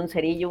quemaste con un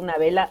cerillo, una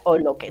vela, o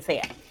lo que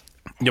sea.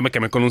 Yo me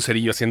quemé con un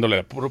cerillo haciéndole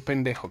a puro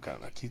pendejo,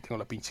 cabrón. Aquí tengo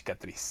la pinche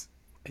cicatriz.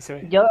 Ahí se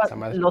ve. Yo esa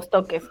madre. los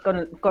toques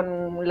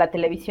con la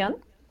televisión,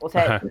 o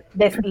sea, Ajá.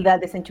 la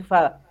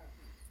desenchufaba.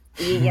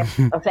 Y ya,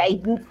 o sea,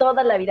 y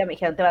toda la vida me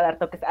dijeron, te va a dar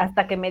toques.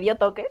 Hasta que me dio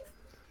toques,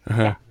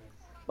 Ajá.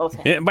 o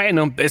sea,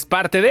 Bueno, es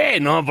parte de,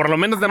 ¿no? Por lo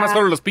menos nada más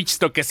fueron los pinches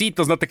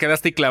toquecitos, no te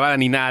quedaste ahí clavada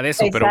ni nada de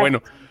eso, pero Exacto.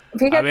 bueno. A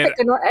Fíjate ver,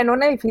 que en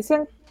un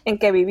edificio en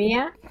que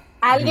vivía,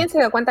 alguien se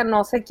dio cuenta,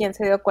 no sé quién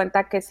se dio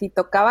cuenta, que si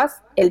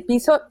tocabas el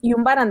piso y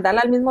un barandal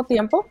al mismo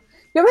tiempo,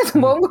 yo me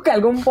supongo que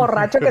algún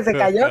borracho que se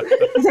cayó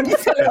y se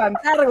quiso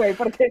levantar, güey,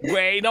 porque...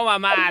 güey, no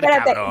mamar,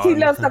 Espérate, cabrón. si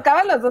los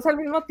tocabas los dos al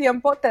mismo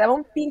tiempo, te daba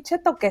un pinche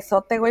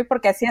toquezote, güey,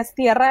 porque hacías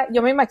tierra,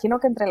 yo me imagino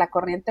que entre la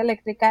corriente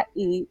eléctrica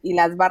y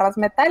las barras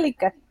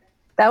metálicas,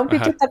 te daba un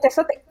pinche Ajá.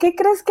 toquezote. ¿Qué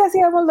crees que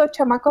hacíamos los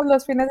chamacos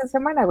los fines de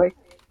semana, güey?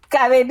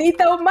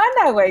 Cadenita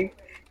humana, güey.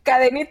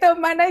 Cadenita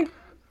humana y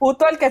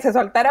puto el que se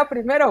soltara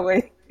primero,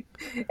 güey.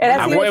 Era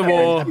 ¡A así,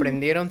 huevo!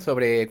 Aprendieron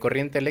sobre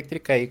corriente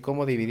eléctrica y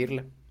cómo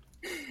dividirla.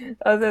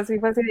 o sea, sí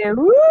fue así de...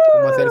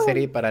 Cómo hacer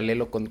serie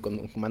paralelo con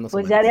humanos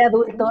pues ya humanos. de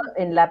adulto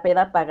en la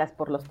peda pagas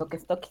por los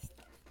toques.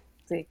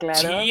 Sí, claro.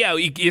 Sí,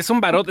 y es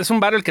un varo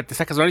el que te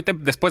sacas. Ahorita,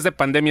 después de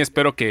pandemia,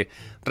 espero que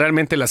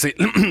realmente las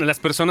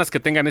personas que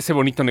tengan ese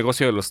bonito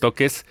negocio de los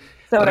toques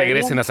Sobrevivan.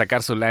 regresen a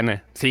sacar su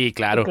lana. Sí,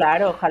 claro.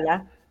 Claro,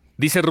 ojalá.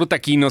 Dice Ruth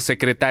Aquino,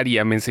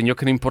 secretaria, me enseñó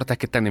que no importa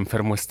qué tan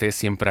enfermo estés,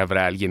 siempre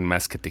habrá alguien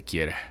más que te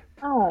quiera.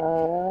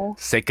 Oh,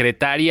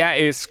 Secretaria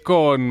es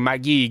con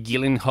Maggie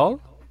Gyllenhaal,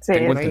 sí,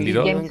 tengo sí,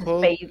 entendido. James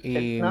Spade,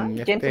 y ¿no?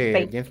 James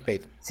Spade. James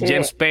Spade. sí.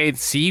 James Spade,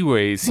 sí,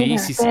 güey, sí, Mira,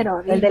 sí, sí.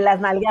 pero, El de las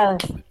nalgadas.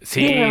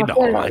 Sí, Dime, no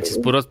pero- manches,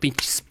 puros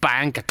pinches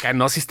punk acá.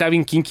 No, sí está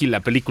bien kinky la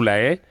película,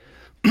 ¿eh?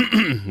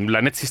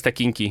 La net sí está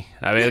kinky.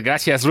 A ver,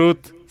 gracias, Ruth.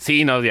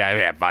 Sí, no,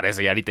 ya, para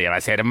eso ya ahorita ya va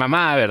a ser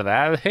mamá,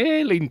 ¿verdad?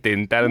 Lo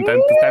intentaron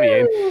tanto, está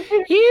bien.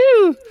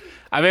 Iu.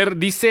 A ver,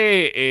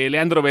 dice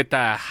Leandro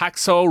Beta,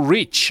 Hacksaw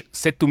Ridge,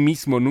 sé tú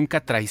mismo,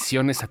 nunca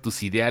traiciones a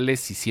tus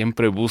ideales y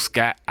siempre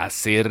busca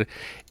hacer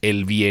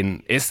el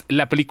bien. Es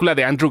la película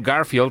de Andrew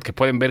Garfield que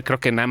pueden ver creo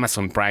que en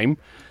Amazon Prime,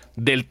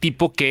 del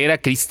tipo que era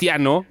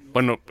cristiano,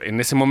 bueno, en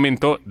ese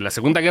momento, la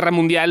Segunda Guerra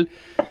Mundial,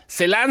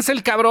 se lanza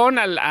el cabrón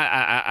a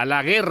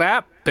la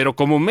guerra, pero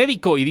como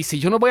médico, y dice,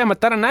 yo no voy a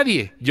matar a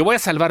nadie, yo voy a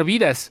salvar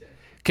vidas.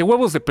 Qué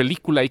huevos de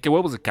película y qué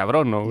huevos de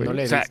cabrón, ¿no, güey? No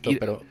le he O sea,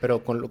 visto,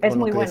 pero con lo Es que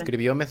muy buena.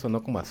 describió me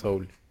sonó como a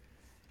Soul.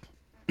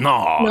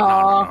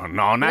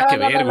 no, nada que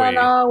ver, güey.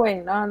 No,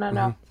 güey, no, no,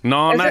 no.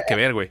 No, nada Ese- que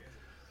ver, güey.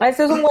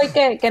 Ese es un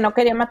güey que no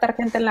quería matar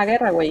gente en la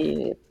guerra, güey,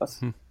 y pues,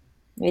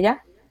 y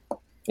ya.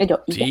 Y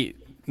yo, y ya. Sí,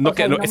 No, O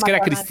sea, que, no, no es que era,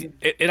 mató a nadie.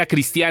 era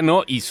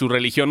cristiano y su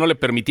religión no le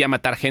permitía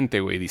matar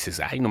gente, güey. Dices,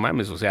 ay, no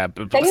mames, o sea...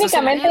 pues,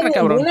 Técnicamente guerra,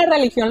 cabrón. ninguna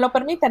religión lo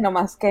permite,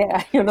 nomás que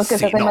hay unos que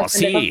se hacen más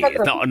pendejos que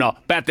otros. no,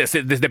 espérate,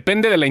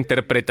 depende de la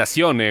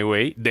interpretación,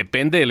 güey,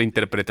 depende de la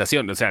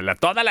interpretación, o sea,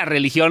 todas las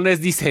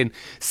religiones dicen,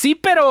 sí,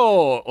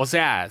 pero, o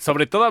sea,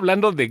 sobre todo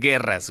hablando de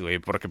guerras, güey,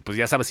 porque pues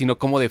ya sabes, sino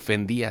cómo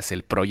defendías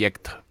el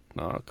proyecto,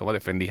 ¿no? Cómo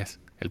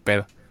defendías el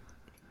pedo.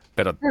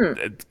 Pero,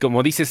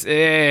 como dices,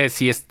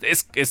 sí,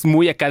 es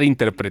muy acá de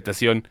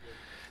interpretación.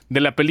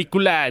 De la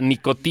película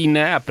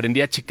Nicotina,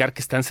 aprendí a checar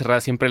que están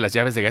cerradas siempre las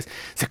llaves de gas.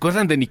 ¿Se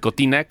acuerdan de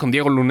Nicotina con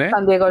Diego Luna?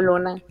 San Diego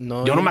Luna.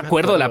 No, Yo no me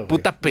acuerdo de la güey.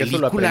 puta Yo eso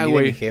lo película, aprendí de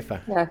güey. mi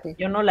jefa. Ya, sí.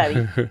 Yo no la vi.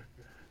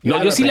 No,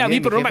 lo yo sí la aprendí vi, de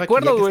mi pero no me jefa, que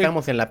acuerdo, ya que güey.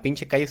 estábamos en la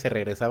pinche calle se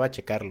regresaba a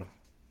checarlo.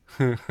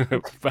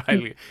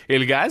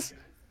 ¿El gas?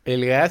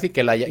 El gas y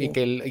que la y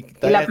que el-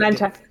 y Y la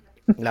plancha.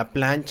 La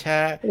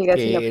plancha El gas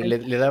y la que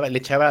plancha. le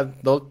echaba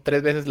 2,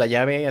 3 veces la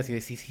llave así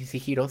de sí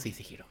giró, sí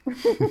giró.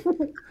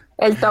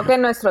 El toque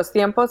en nuestros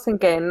tiempos sin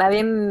que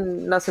nadie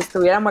nos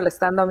estuviera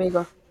molestando,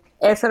 amigo.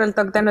 Eso era el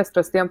toque de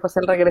nuestros tiempos,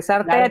 el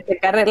regresarte Claro. a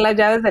checar las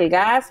llaves del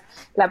gas,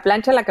 la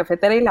plancha, la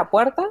cafetera y la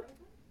puerta.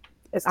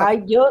 Es toque.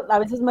 Ay, yo a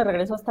veces me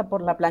regreso hasta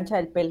por la plancha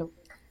del pelo.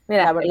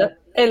 Mira, la verdad.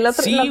 el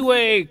otro... Sí,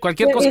 güey,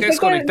 cualquier cosa que ¿quién es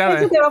conectada.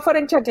 se quedó fuera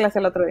en chanclas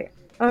el otro día?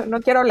 No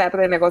quiero hablar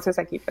de negocios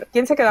aquí, pero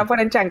 ¿quién se quedó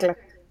fuera en chanclas?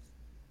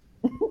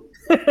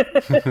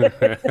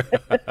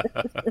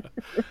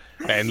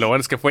 Lo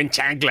bueno es que fue en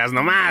chanclas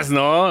nomás,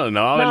 ¿no?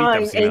 No, No, Belita,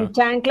 pues, sí, no. en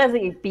chanclas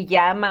y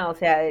pijama, o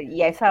sea,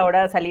 y a esa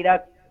hora salir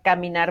a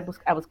caminar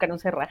a buscar un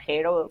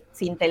cerrajero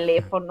sin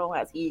teléfono,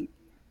 así.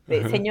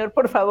 Señor,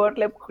 por favor,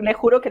 le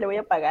juro que le voy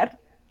a pagar.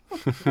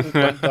 En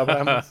cuanto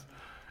abramos.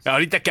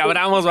 Ahorita que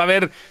abramos, va a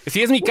ver.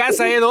 Si es mi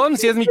casa, Don,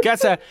 si es mi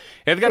casa.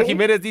 Edgar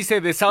Jiménez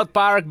dice, de South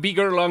Park,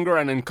 Bigger, Longer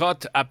and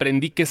Uncut,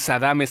 aprendí que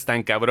Saddam es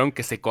tan cabrón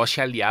que se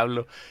cocha al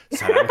diablo.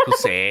 Saddam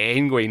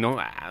Hussein, güey, ¿no?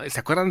 ¿Se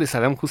acuerdan de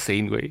Saddam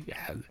Hussein, güey?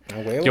 A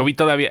huevo. Yo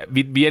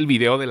vi el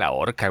video de la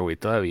horca, güey,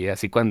 todavía,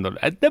 así cuando...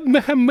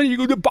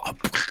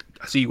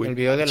 Así, güey. El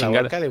video de la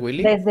chingada. boca de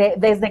Willy.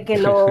 Desde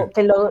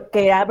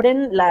que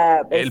abren El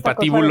esta cosa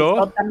patíbulo.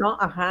 del sótano,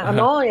 ajá, Ajá.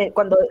 no,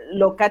 cuando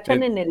lo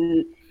cachan El-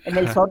 en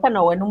el Ajá.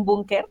 sótano o en un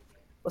búnker,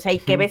 o sea, y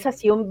que ves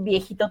así un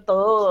viejito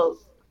todo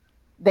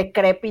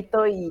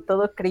decrépito y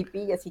todo creepy,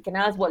 y así que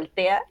nada más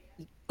voltea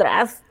y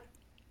tras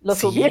lo Sí,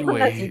 subieron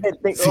güey. así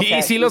o Sí,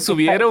 sea, sí lo sí,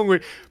 subieron, güey.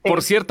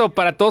 Por Sí. cierto,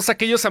 para todos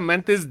aquellos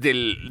amantes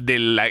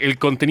el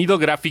contenido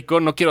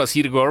gráfico, no quiero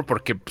decir gore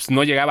porque pues,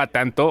 no llegaba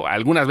tanto.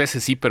 Algunas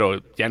veces sí, pero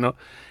ya no.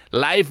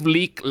 Live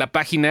Leak, la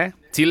página,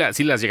 sí las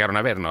llegaron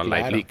a ver, ¿no?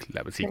 Claro. Live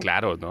Leak, sí,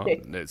 claro, ¿no?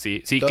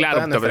 Sí. Sí, Toda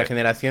claro. nuestra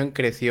generación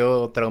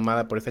creció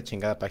traumada por esa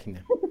chingada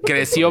página.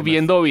 Creció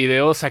viendo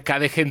videos acá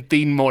de gente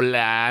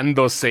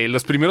inmolándose.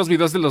 Los primeros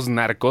videos de los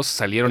narcos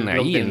salieron El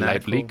blog ahí del en Live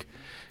narco. Leak.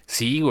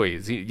 Sí,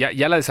 güey, sí,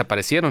 ya la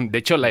desaparecieron. De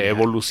hecho, la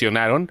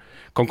evolucionaron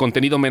con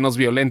contenido menos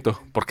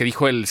violento. Porque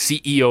dijo el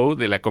CEO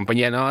de la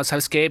compañía, no,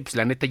 ¿sabes qué? Pues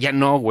la neta ya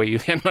no, güey,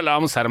 ya no la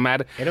vamos a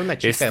armar. Era una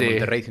chica de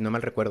Monterrey, si no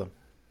mal recuerdo.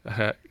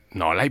 Ajá.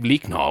 No, Live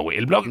Leak, no, güey.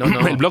 El blog, No,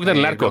 el blog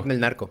del narco. El blog del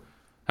narco.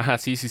 Ajá,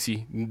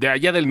 sí. De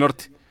allá del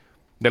norte.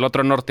 Del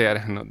otro norte,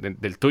 no,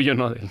 del tuyo,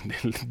 no,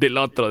 del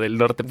otro, del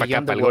norte para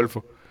acá, Beyond the para el Wall.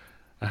 Golfo.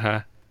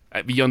 Ajá.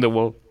 Beyond the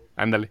Wall,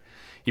 ándale.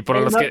 Y por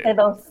el los norte que...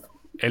 2.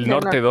 El El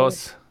norte norte.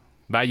 2.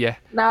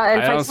 Vaya. No, A el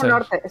ver, vamos falso a ver.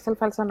 norte, es el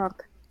falso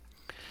norte.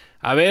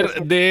 A ver,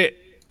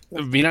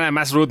 Mira nada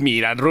más,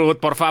 Ruth,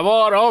 por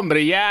favor,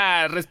 hombre,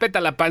 ya,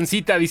 respeta la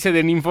pancita, dice,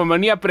 de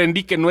ninfomanía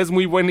aprendí que no es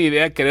muy buena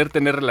idea querer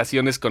tener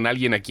relaciones con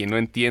alguien a quien no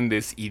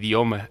entiendes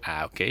idioma.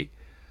 Ah, ok.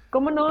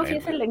 ¿Cómo no? Si Bueno.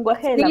 es el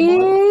lenguaje del Sí,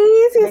 amor.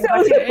 sí,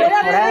 Lenguaje espérame,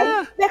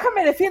 corporal.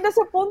 déjame defiendo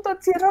ese punto,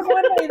 si es una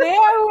buena idea,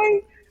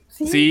 güey.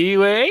 Sí,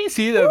 güey,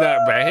 sí,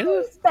 bueno,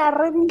 Está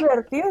re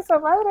divertida esa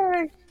madre,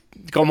 güey.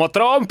 como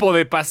trompo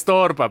de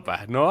pastor,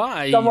 papá, ¿no?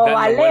 Ahí Como dando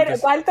Valero,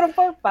 vueltas. ¿cuál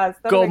trompo de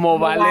pastor? Como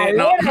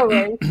Valero,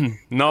 güey.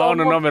 No, Como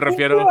me pinche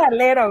refiero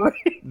Valero, güey.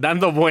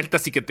 dando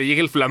vueltas y que te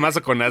llegue el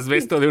flamazo con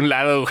asbesto de un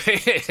lado, güey.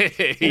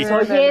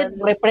 Oye,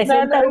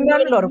 representa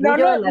el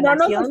orgullo de la no nos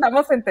nación.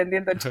 estamos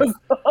entendiendo, Chuzo.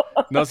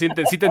 No, sí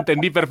te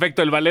entendí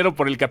perfecto el Valero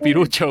por el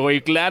capirucho,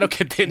 güey. Claro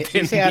que te entendí.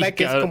 Dice Ara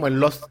que es cabrón. como el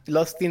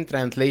Lost in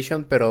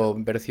Translation, pero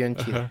versión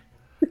chida.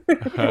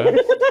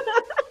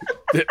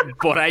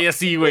 Por ahí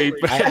así, güey.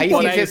 Ahí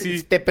Por sí, ahí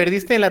si te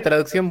perdiste en la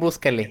traducción,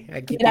 búscale.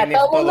 Aquí Mira, tienes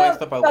todo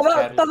esto para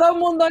buscarlo. todo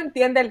mundo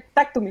entiende el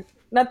talk to me.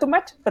 Not too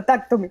much, but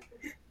talk to me.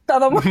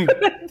 Todo mundo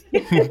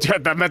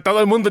Todo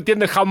el mundo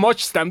entiende how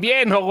much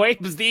también, ¿no, güey?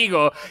 Pues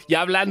digo,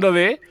 ya hablando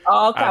de...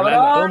 Oh, cabrón.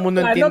 Hablando- todo el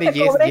mundo ¿cuándo entiende te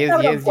yes, cobré, yes,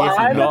 cabrón? yes, yes,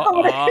 ¿Cuándo no.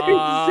 cobré?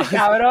 Ah.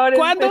 Cabrón.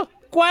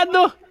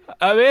 ¿Cuándo?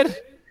 A ver.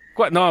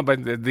 No, pues,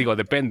 digo,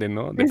 depende,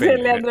 ¿no? Dice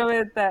Depende. Leandro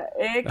Beta,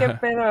 ¿qué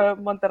pedo?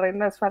 Monterrey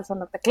no es falso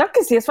norte. Claro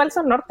que sí, es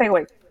falso norte,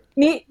 güey.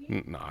 No,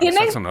 es Tienen,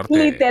 falso norte.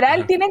 literal,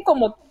 Ajá. tienen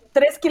como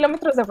 3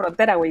 kilómetros de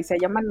frontera, güey. Se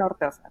llama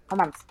norte, o sea, no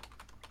mames.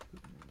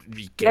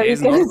 ¿Y Ya qué vi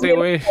es que eres norte, bien-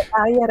 güey?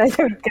 Ay, ahora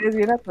ya vi que eres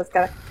bien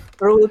atascada.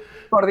 Ruth,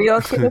 por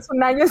Dios, tienes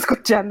un año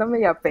escuchándome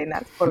y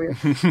apenas, por Dios.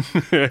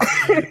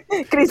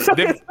 Cristo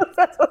De- Jesús,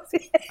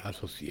 asocié.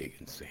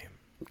 Asociéguense.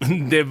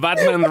 De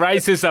Batman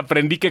Rises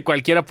aprendí que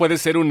cualquiera puede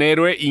ser un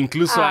héroe,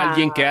 incluso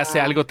alguien que hace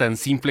algo tan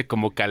simple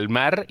como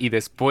calmar y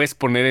después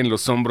poner en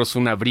los hombros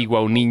un abrigo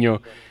a un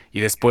niño y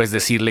después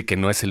decirle que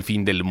no es el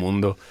fin del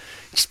mundo.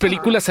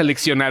 Películas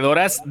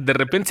aleccionadoras, de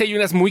repente hay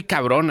unas muy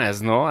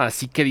cabronas, ¿no?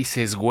 Así que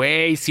dices,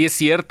 güey, sí es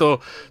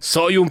cierto,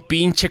 soy un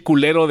pinche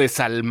culero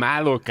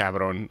desalmado,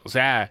 cabrón. O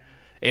sea,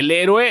 el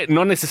héroe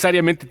no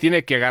necesariamente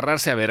tiene que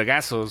agarrarse a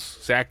vergazos.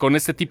 O sea, con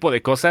este tipo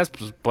de cosas,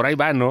 pues por ahí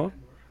va, ¿no?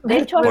 De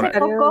hecho, hace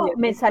poco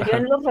me salió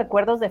en los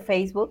recuerdos de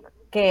Facebook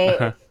que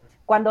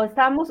cuando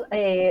estábamos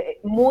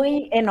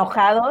muy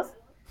enojados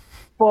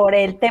por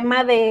el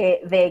tema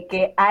de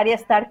que Arya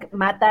Stark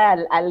mata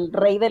al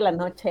rey de la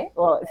noche,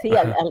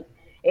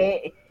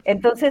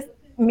 entonces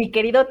mi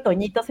querido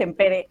Toñito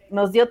Sempere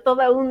nos dio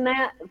todo un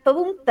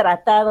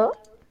tratado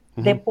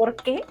de por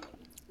qué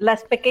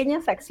las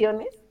pequeñas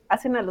acciones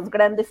hacen a los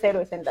grandes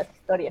héroes en las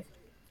historias.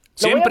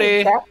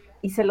 Siempre. Lo voy a buscar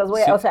y se los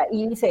voy a, o sea,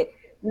 y dice,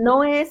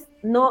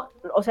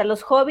 o sea,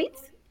 los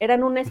hobbits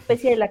eran una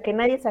especie de la que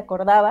nadie se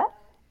acordaba,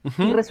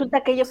 y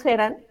resulta que ellos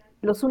eran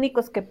los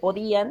únicos que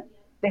podían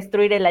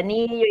destruir el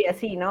anillo y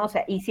así, ¿no? O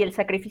sea, y si el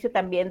sacrificio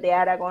también de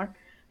Aragorn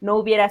no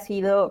hubiera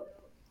sido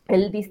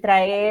el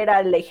distraer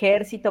al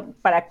ejército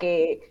para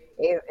que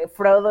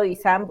Frodo y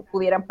Sam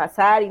pudieran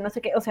pasar y no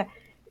sé qué, o sea,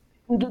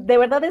 de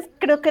verdad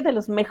creo que de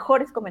los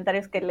mejores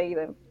comentarios que he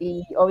leído,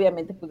 y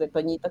obviamente pues de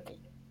Toñito,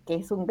 que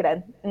es un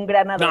gran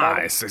adorador.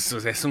 No,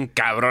 es un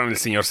cabrón el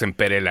señor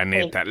Sempere, la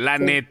neta, la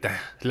neta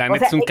O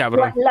sea, es un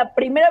cabrón. La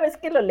primera vez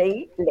que lo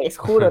leí, les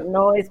juro,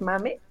 no es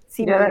mame,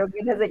 sí me dieron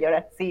ganas de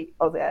llorar, sí,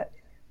 o sea,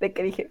 de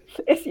que dije,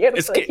 es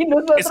cierto, y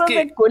nosotros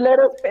de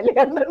culeros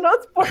peleándonos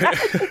por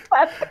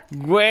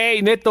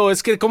güey, neto,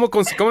 es que ¿cómo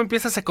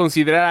empiezas a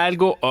considerar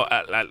algo,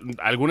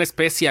 alguna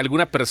especie,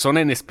 alguna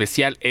persona en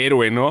especial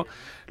héroe, ¿no?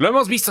 Lo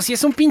hemos visto, sí,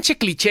 es un pinche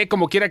cliché,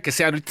 como quiera que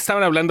sea. Ahorita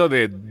estaban hablando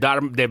de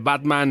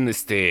Batman,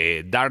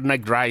 Dark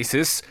Knight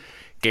Rises,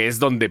 que es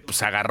donde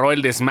pues agarró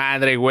el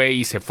desmadre, güey,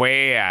 y se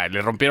fue,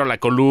 le rompieron la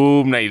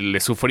columna y le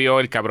sufrió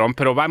el cabrón.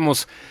 Pero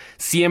vamos,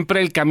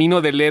 siempre el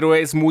camino del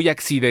héroe es muy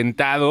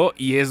accidentado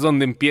y es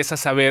donde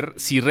empiezas a ver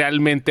si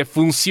realmente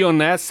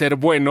funciona ser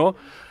bueno.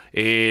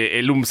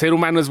 El ser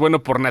humano es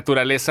bueno por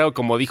naturaleza, o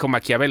como dijo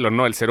Maquiavelo,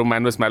 no, el ser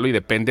humano es malo y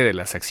depende de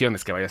las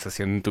acciones que vayas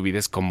haciendo en tu vida,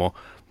 es como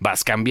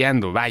vas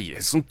cambiando. Vaya,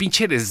 es un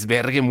pinche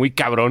desvergue muy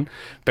cabrón,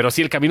 pero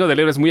sí, el camino del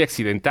héroe es muy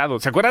accidentado.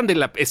 ¿Se acuerdan de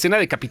la escena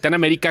de Capitán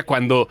América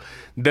cuando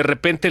de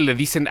repente le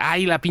dicen,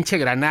 ay, la pinche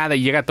granada,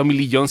 y llega Tommy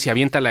Lee Jones y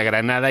avienta la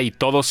granada y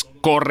todos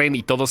corren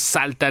y todos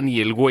saltan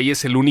y el güey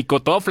es el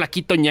único, todo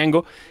flaquito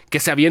ñango, que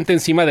se avienta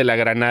encima de la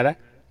granada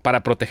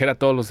para proteger a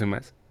todos los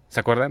demás? ¿Se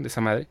acuerdan de esa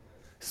madre?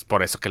 Es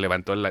por eso que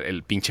levantó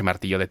el pinche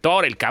martillo de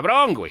Thor, el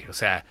cabrón, güey. O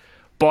sea,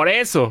 por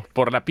eso,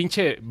 por la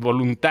pinche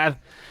voluntad.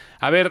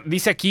 A ver,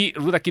 dice aquí,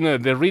 Ruth Aquino,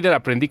 de Reader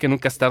aprendí que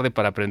nunca es tarde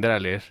para aprender a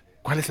leer.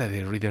 ¿Cuál es la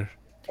de Reader?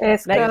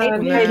 Es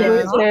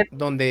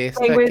donde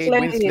está Kate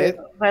Winslet.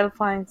 Ralph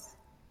Fiennes.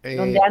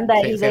 Donde anda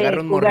ahí se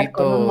agarra un jugar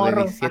con morrito morro.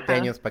 de 17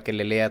 años para que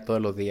le lea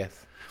todos los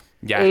días.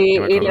 Ya, y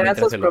me acuerdo. le da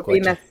sus se lo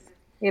propinas.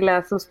 Y le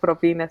da sus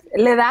propinas.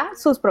 Le da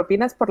sus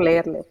propinas por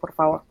leerle, por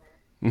favor.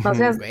 No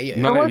seas, Güey,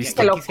 no ¿cómo la he es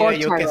visto. que lo Quisiera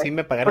yo cocha, que güey? sí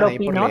me pagaran ahí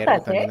por leer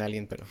Propinotas, también a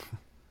alguien, pero...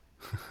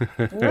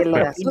 Y le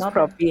da sus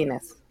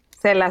propinas.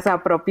 Se las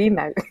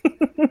apropina.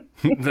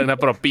 Una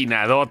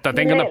propinadota,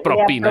 tenga una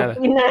propinada.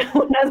 Propina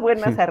unas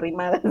buenas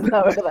arrimadas,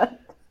 la verdad.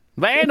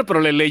 Bueno, pero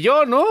le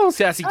leyó, ¿no? O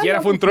sea, siquiera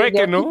no, fue un pues,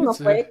 trueque, de ¿no? No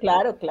fue,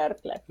 claro.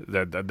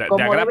 De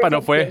Como agrapa debe no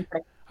ser fue.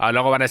 siempre.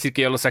 Luego van a decir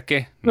que yo lo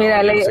saqué. No, Mira,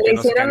 yo le no saqué,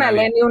 no saqué hicieron a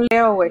nadie. Lenny un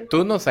Leo, güey.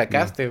 Tú nos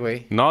sacaste,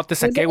 güey. No, te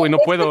saqué, güey, no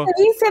Es que puedo.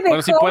 te dice de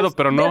Bueno, sí host, puedo,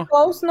 pero no. de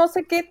host, no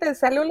sé qué, te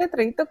sale un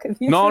letrerito que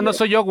dice. No, no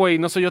soy yo, güey,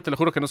 no soy yo, te lo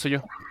juro que no soy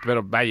yo.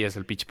 Pero vaya, es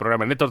el pinche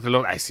programa. Neto,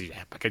 ay, sí,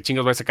 ya, ¿para qué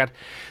chingos voy a sacar?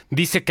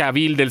 Dice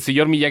Kabil, del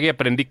señor Miyagi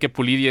aprendí que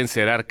pulir y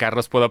encerar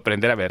carros puedo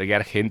aprender a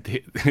verguear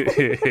gente.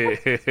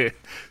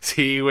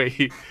 Sí,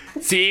 güey.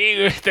 Sí,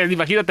 güey,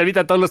 imagínate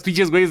ahorita a todos los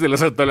pinches güeyes de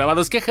los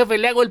autolavados. ¿Qué, jefe,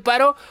 le hago el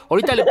paro?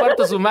 Ahorita le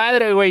parto a su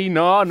madre, güey.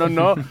 No.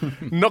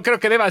 No creo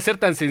que deba ser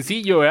tan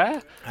sencillo, ¿eh?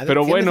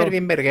 Pero bueno. Deben ser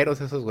bien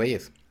vergueros esos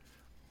güeyes.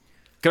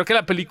 Creo que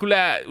una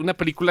película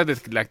de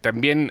la que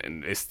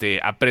también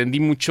aprendí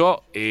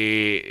mucho,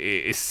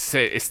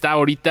 está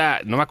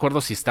ahorita, no me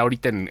acuerdo si está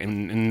ahorita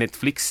en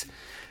Netflix,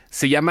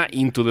 se llama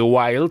Into the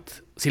Wild.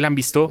 ¿Sí la han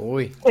visto?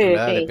 Uy, Sí,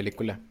 chulada sí. de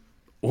película.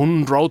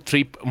 Un road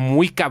trip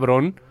muy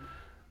cabrón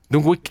de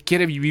un güey que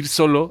quiere vivir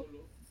solo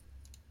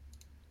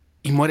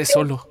y muere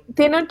solo.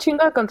 Tiene un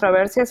chingo de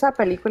controversia esa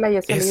película y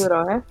ese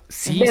libro, ¿eh?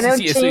 Sí, Tiene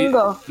sí, un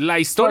chingo. la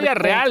historia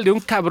Porque- real de un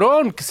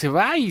cabrón que se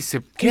va y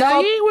se queda No,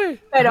 ahí, güey.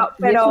 Pero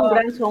Es un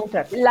gran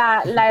soundtrack.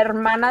 la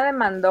hermana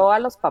demandó a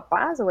los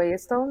papás, güey.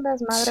 Es todo un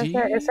desmadre Sí.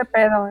 ese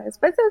pedo.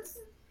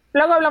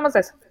 Luego hablamos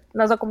de eso.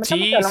 Nos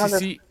documentamos y Sí, hablamos sí, de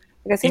sí. eso.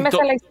 Porque sí me Into-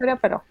 sé la historia,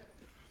 pero...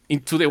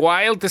 Into the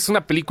Wild es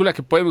una película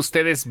que pueden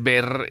ustedes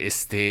ver,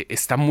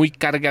 está muy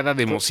cargada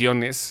de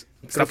emociones,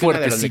 está Creo que una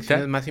de las fuertecita.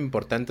 lecciones más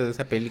importantes de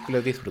esa película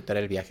es disfrutar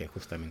el viaje,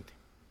 justamente.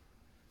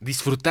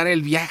 Disfrutar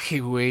el viaje,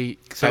 güey.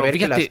 Pero Saber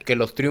fíjate, que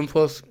los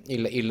triunfos y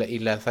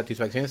las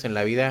satisfacciones en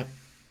la vida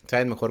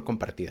saben mejor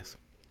compartidas.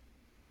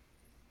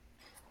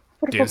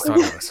 Tienes toda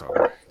la razón.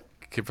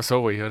 ¿Qué pasó,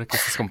 güey? ¿Ahora qué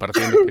estás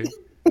compartiendo? ¿Qué?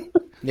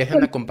 Ya se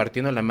anda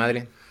compartiendo la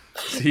madre.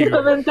 Sí, güey.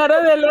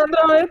 Comentario de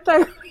Leandro Meta.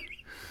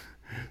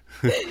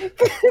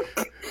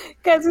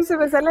 Casi se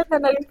me sale la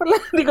nariz por la...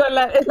 Digo, el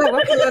agua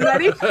por la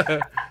nariz.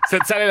 Se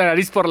te sale la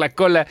nariz por la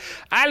cola.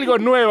 Algo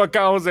nuevo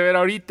acabamos de ver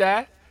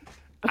ahorita.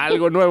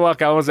 Algo nuevo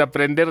acabamos de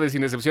aprender. De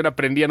Sin Excepción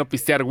aprendí a no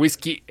pistear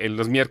whisky en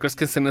los miércoles.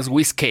 Que este no es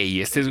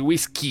whisky, este es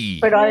whisky.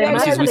 Pero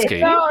además, sí es whisky.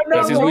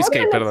 no, Ese es whisky,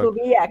 se le perdón.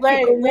 subía, Güey,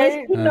 que con güey.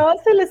 whisky no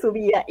se le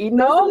subía, y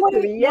no, No, se güey,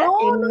 le subía, no,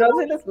 y no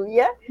se le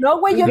subía. No,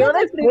 güey, Y yo yo desde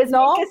el después vi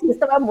no, que sí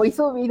estaba muy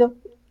subido.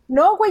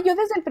 no, güey, yo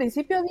desde el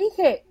principio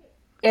dije,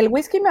 el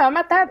whisky me va a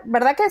matar.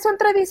 ¿Verdad que eso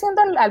entré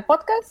diciendo al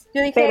podcast?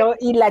 Yo dije, Pero,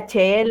 y la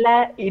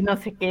chela, y no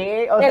sé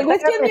qué. O El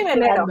whisky es mi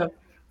veneno.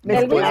 No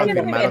El puedo whisky es mi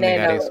afirmar o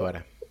negar veneno. eso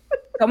ahora.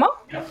 ¿cómo?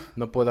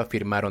 No puedo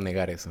afirmar o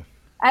negar eso.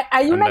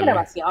 Hay una Ándale.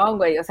 grabación,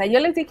 güey. O sea,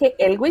 yo les dije,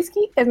 el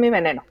whisky es mi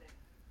veneno.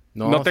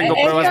 No tengo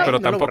esto- pruebas, pero no lo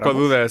tampoco borramos.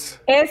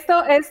 dudas.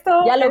 Esto,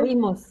 Ya lo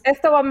vimos,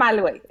 Esto va mal,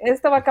 güey.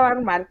 Esto va a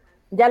acabar mal.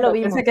 ya lo No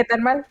vimos. pensé que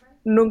tan mal.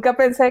 Nunca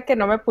pensé que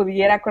no me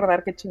pudiera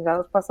acordar qué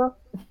chingados pasó.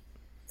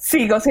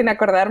 Sigo sin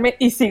acordarme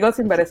y sigo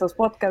sin ver esos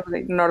podcasts,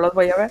 güey. No los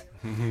voy a ver.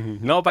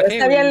 No, ¿para qué?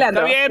 Está bien, güey?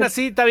 Leandro.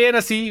 Está bien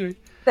así, güey.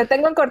 Te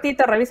tengo en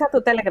cortito. Revisa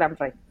tu Telegram,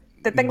 Rey.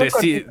 Te tengo en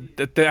cortito.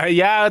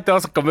 Ya te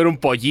vas a comer un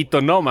pollito,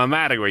 no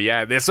mamar, güey.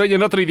 Ya. De Sueño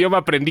en otro idioma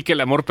aprendí que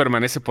el amor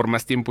permanece por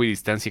más tiempo y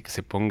distancia que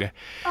se ponga.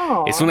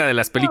 Oh, Es una de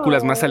las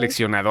películas más oh.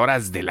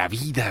 aleccionadoras de la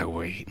vida,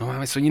 güey. No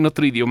mames, Sueño en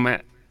otro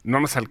idioma.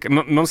 No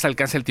nos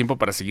alcanza el tiempo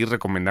para seguir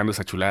recomendando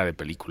esa chulada de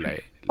película,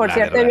 Por la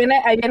cierto,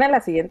 verdad. ahí viene la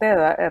siguiente de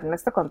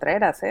Ernesto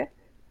Contreras, ¿eh?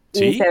 Y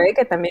 ¿Sí? se ve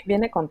que también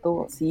viene con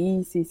tubo.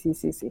 Sí.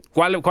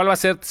 ¿Cuál va a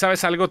ser?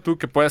 ¿Sabes algo tú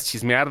que puedas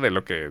chismear de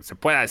lo que se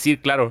pueda decir?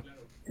 Claro.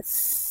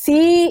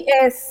 Sí,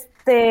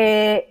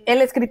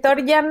 el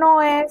escritor ya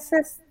no es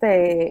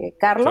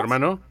Carlos. ¿Su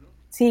hermano?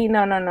 Sí,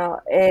 no.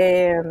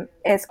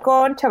 Es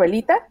con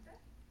Chabelita.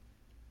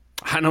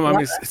 Ah, no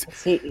mames.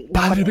 Sí.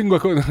 Padre, vengo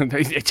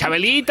a...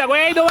 Chabelita,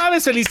 güey, no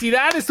mames,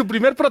 felicidades, tu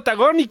primer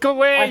protagónico,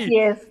 güey. Así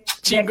es.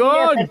 ¡Chingón!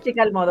 De aquí a ser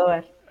Chica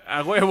Almodóvar.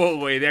 A huevo,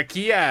 güey, de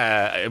aquí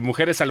a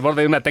Mujeres al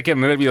borde de un ataque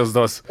de nervios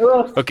 2.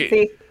 Uf, Ok.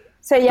 sí.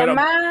 Se Pero-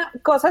 llama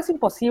Cosas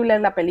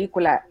Imposibles la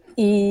película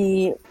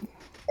y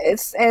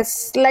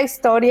es la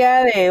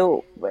historia de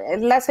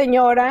la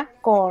señora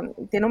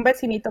tiene un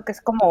vecinito que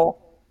es como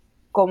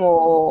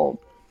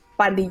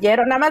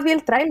pandillero. Nada más vi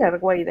el tráiler,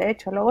 güey, de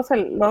hecho.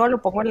 Luego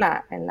lo pongo en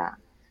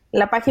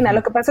la página.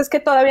 Lo que pasa es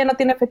que todavía no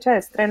tiene fecha de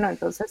estreno,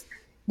 entonces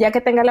ya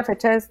que tenga la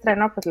fecha de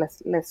estreno, pues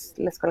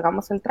les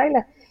colgamos el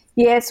tráiler.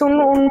 Y es un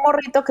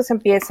morrito que se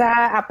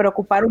empieza a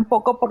preocupar un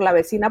poco por la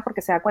vecina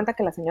porque se da cuenta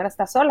que la señora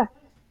está sola.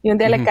 Y un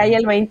día le cae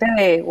el 20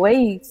 de,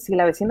 güey, si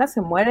la vecina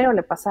se muere o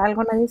le pasa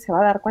algo, nadie se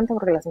va a dar cuenta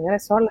porque la señora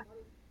es sola.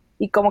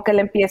 Y como que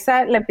le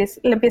empieza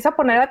a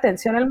poner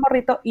atención al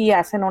morrito y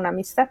hacen una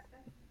amistad.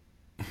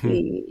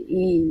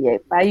 Y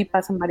ahí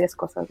pasan varias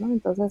cosas, ¿no?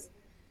 Entonces,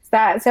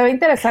 se ve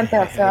interesante.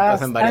 O sea,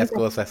 Pasan varias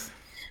bastante. cosas.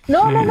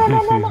 No,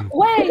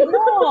 güey,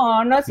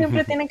 no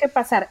siempre tienen que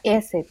pasar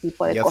ese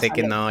tipo de Yo cosas. sé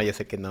que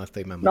güey. no,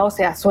 estoy mamando. No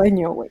sea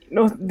sueño, güey.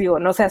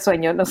 No sea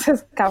sueño, no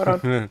seas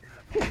cabrón.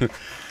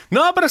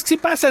 No, pero sí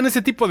pasan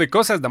ese tipo de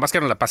cosas, nada más que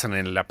no la pasan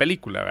en la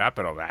película, ¿verdad?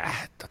 Pero,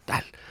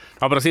 total.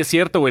 No, pero sí es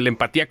cierto, güey, la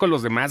empatía con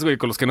los demás, güey,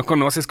 con los que no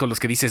conoces, con los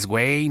que dices,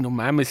 güey, no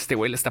mames, este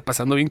güey le está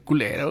pasando bien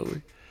culero,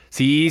 güey.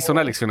 Sí, son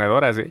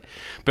aleccionadoras,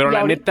 Pero Y la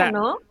ahorita, neta...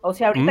 ¿no? O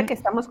sea, ahorita ¿Mm? que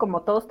estamos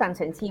como todos tan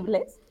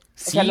sensibles.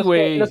 Sí, O sea,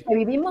 güey. los que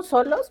vivimos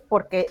solos,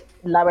 porque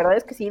la verdad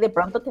es que sí, de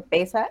pronto te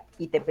pesa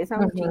y te pesa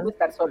un Ujú. chingo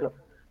estar solo.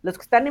 Los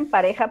que están en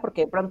pareja,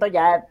 porque de pronto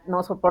ya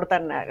no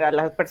soportan a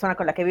la persona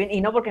con la que viven, y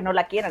no porque no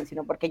la quieran,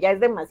 sino porque ya es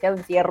demasiado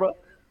encierro,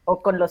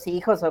 o con los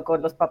hijos, o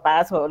con los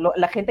papás, o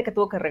la gente que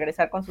tuvo que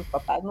regresar con sus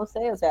papás, no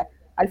sé, o sea,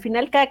 al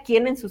final cada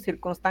quien en sus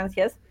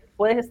circunstancias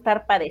puede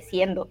estar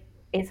padeciendo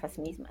esas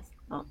mismas,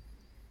 ¿no?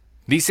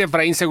 Dice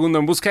Efraín II,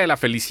 en busca de la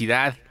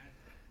felicidad.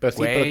 Pero sí,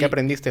 Güey. ¿pero qué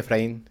aprendiste,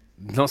 Efraín?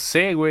 No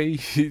sé, güey.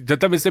 Yo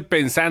también estoy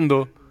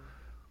pensando.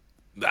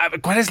 A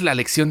ver, ¿cuál es la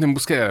lección de En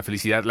busca de la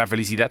felicidad? ¿La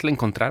felicidad la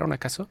encontraron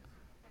acaso?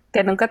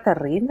 Que nunca te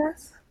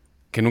rindas.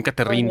 ¿Que nunca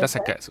te rindas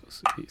acaso?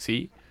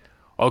 Sí.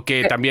 ¿O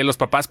que también los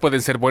papás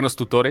pueden ser buenos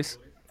tutores?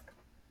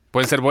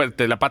 Pueden ser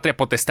la patria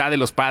potestad de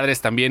los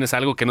padres también es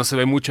algo que no se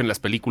ve mucho en las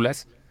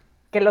películas.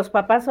 Que los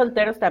papás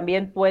solteros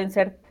también pueden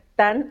ser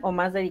tan o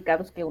más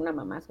dedicados que una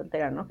mamá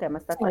soltera, ¿no? Que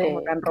además está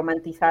como tan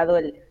romantizado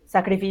el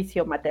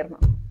sacrificio materno.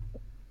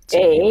 Sí,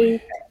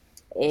 Ey,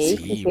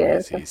 Sí,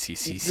 güey,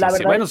 sí. La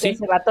verdad Bueno, es que sí.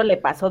 ese vato le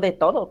pasó de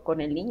todo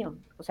con el niño.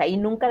 O sea, y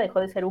nunca dejó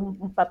de ser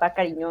un papá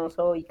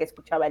cariñoso y que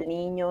escuchaba al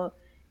niño.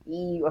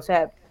 Y, o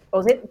sea,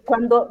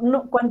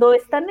 cuando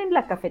están en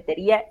la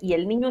cafetería y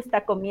el niño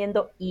está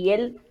comiendo y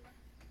él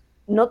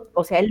no,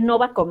 o sea, él no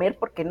va a comer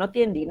porque no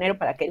tienen dinero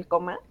para que él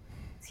coma,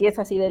 sí es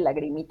así de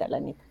lagrimita, la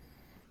neta.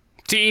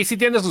 Sí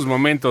tiene sus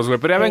momentos, güey.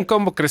 Pero ya ven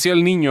cómo creció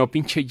el niño,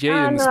 pinche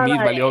Jaden Smith,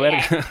 valió verga.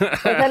 O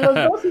sea, los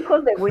dos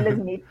hijos de Will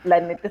Smith, la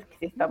neta es que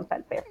sí están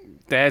pa'l perro.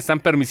 Están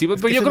permisivos.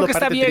 Pues Es yo que creo que eso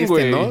es está lo bien, parte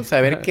triste, güey. ¿no?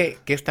 Saber que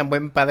es tan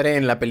buen padre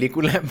en la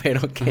película,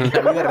 pero que en la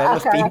vida real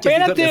los pinches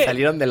hijos le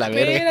salieron de la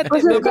verga. Espérate,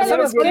 Pues no, es que a lo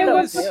 ¿sabes qué, mejor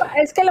güey?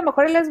 es que a lo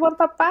mejor él es buen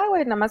papá,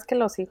 güey, nada más que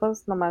los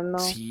hijos nomás no.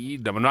 Sí,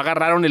 no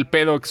agarraron el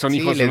pedo, que son Sí,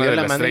 hijos de le una dio de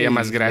la las mano estrellas y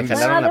más le grandes.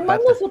 jalaron la Además,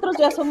 pata. nosotros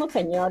ya somos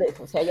señores,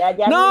 o sea,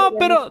 ya No, lo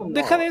pero vemos como-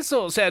 deja de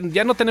eso. O sea,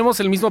 ya no tenemos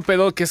el mismo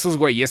pedo que esos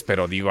güeyes,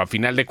 pero digo, a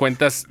final de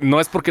cuentas, no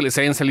es porque les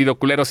hayan salido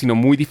culeros, sino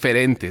muy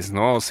diferentes,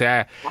 ¿no? O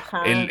sea,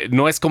 Ajá.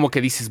 no es como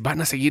que dices,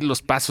 van a seguir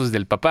los pasos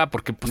del papá,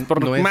 porque pues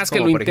por No es más que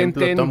como, lo por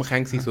ejemplo, intenten. Tom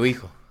Hanks y su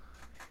hijo.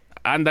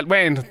 Anda,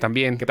 bueno,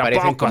 también. Que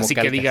parecen Tampoco como así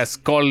que calcas. digas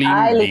Colin,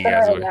 Ay,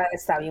 digas, güey.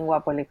 está bien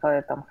guapo el hijo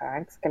de Tom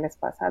Hanks. ¿Qué les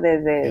pasa?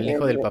 El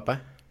hijo del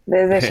papá.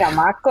 Desde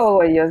chamaco,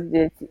 güey. Yo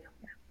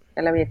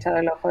le había echado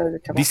el ojo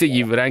desde chamaco. Dice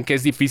Gibran que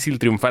es difícil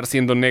triunfar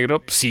siendo negro.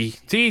 Pues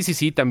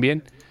sí,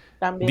 también.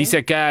 También. Dice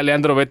acá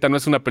Leandro Beta, no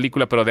es una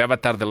película, pero de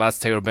Avatar The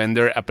Last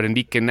Airbender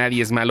aprendí que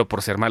nadie es malo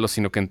por ser malo,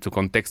 sino que en tu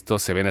contexto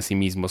se ven a sí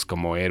mismos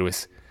como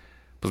héroes.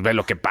 Pues ve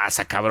lo que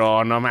pasa,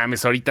 cabrón, no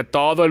mames, ahorita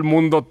todo el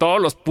mundo,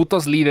 todos los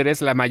putos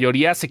líderes, la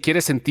mayoría se quiere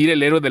sentir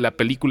el héroe de la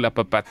película,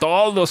 papá.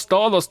 Todos.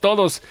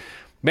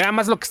 Vea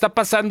más lo que está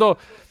pasando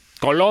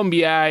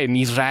Colombia, en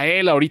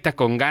Israel, ahorita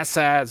con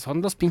Gaza.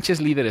 Son dos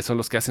pinches líderes, son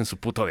los que hacen su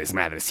puto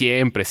desmadre.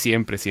 Siempre.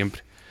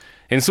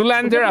 En Yo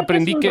Zoolander creo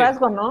aprendí es un que...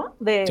 rasgo, ¿no?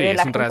 De Sí, de es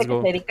la un gente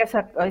rasgo. que se dedica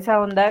a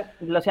esa onda,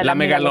 o sea, la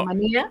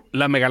megalomanía.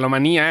 La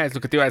megalomanía, es lo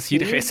que te iba a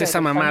decir, Sí, es esa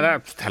pero mamada,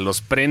 puta,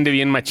 los prende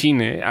bien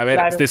machín, ¿eh? A ver,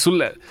 Claro.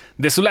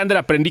 de Zoolander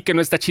aprendí que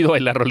no está chido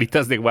bailar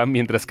rolitas de Guam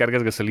mientras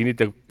cargas gasolina y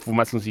te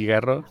fumas un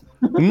cigarro.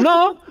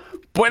 No,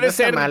 puede No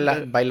está ser.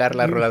 mala bailar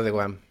las ruedas de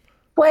Guam.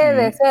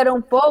 Puede ser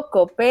un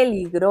poco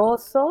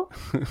peligroso,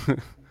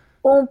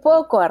 un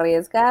poco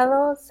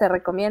arriesgado. Se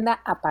recomienda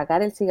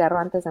apagar el cigarro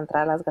antes de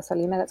entrar a las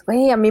gasolineras.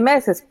 Güey, a mí me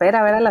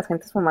desespera ver a las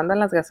gentes fumando en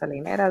las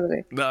gasolineras,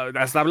 güey. No,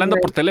 hasta hablando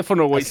por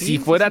teléfono, güey. ¿Así? Si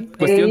fuera Sí, sí.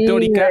 cuestión Sí,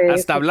 teórica, güey,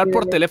 hasta hablar por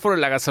efectivamente. teléfono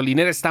en la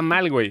gasolinera está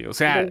mal, güey. O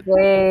sea,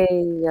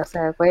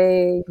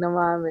 Güey, no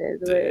mames,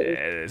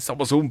 güey.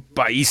 somos un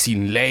país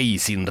sin ley y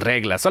sin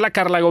reglas. Hola,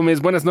 Carla Gómez,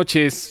 buenas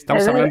noches.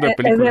 Estamos hablando de Es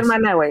mi películas.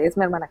 hermana, güey, es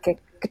mi hermana. ¿Qué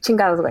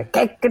chingados, güey?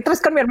 ¿Qué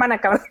traes con mi hermana,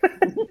 cabrón?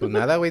 Pues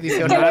nada, güey,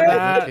 dice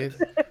Nada. hola.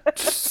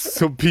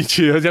 Su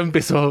pinche, ya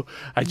empezó.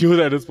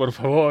 Ayúdanos, por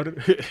favor.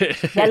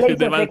 Ya le hizo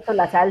De más- efecto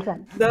la salsa.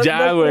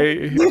 Ya,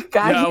 güey. Ya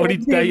Cállate,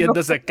 ahorita ya no.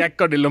 andas acá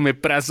con el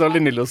omeprazol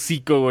en el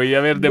hocico, güey. A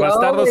ver, de No,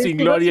 Bastardo güey, sin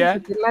quiero Gloria.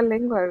 sentir la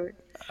lengua, güey.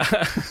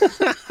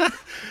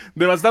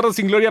 De Bastardo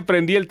sin Gloria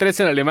aprendí el 3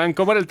 en alemán.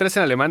 ¿Cómo era el 3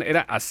 en alemán?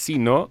 Era así,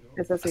 ¿no?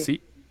 Es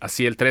así.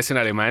 Así el 3 en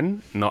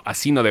alemán. No,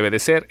 así no debe de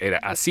ser. Era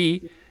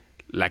así.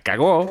 La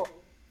cagó.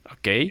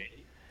 Ok.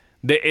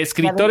 De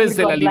Escritores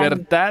de la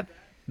Libertad.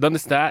 ¿Dónde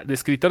está? De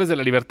Escritores de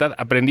la Libertad.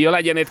 Aprendí. Hola,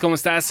 Janet, ¿cómo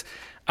estás?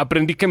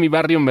 Aprendí que mi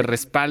barrio me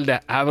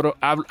respalda.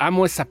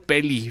 Amo esa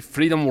peli.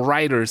 Freedom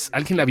Riders.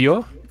 ¿Alguien la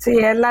vio? Sí,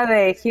 es la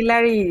de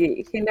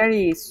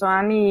Hilary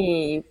Swank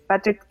y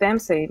Patrick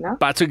Dempsey, ¿no?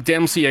 Patrick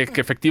Dempsey, que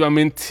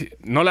efectivamente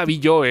no la vi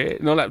yo, ¿eh? De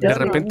no,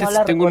 repente no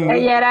la tengo un...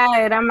 recuerdo. Ella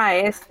era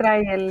maestra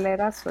y él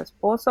era su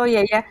esposo y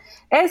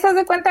esa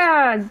de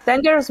cuenta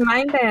Dangerous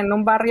Mind en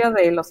un barrio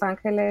de Los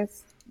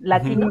Ángeles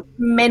Latino.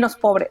 menos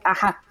pobre,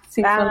 ajá,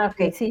 sí, Ah,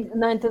 son ok, sí.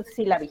 No, entonces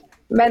sí la vi.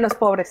 menos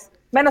pobres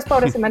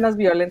y menos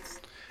violentos.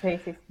 Sí.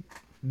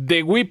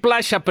 De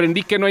Whiplash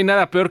aprendí que no hay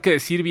nada peor que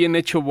decir bien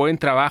hecho, buen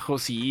trabajo.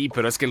 Sí,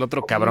 pero es que el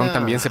otro cabrón No.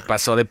 también se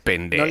pasó de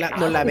pendejo.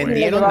 No la Sí, le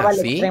vendieron llevaba al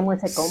así, extremo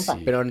ese compa.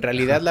 Sí. pero en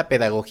realidad la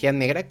pedagogía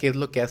negra, que es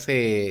lo que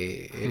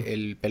hace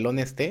el pelón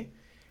no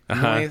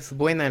Ajá. es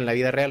buena en la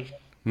vida real.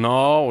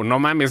 No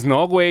mames,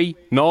 no, güey.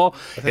 No, O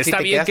sea, si está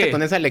te bien quedaste que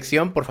con esa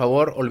lección, por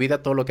favor,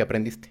 olvida todo lo que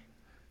aprendiste.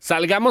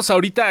 salgamos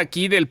ahorita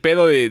aquí del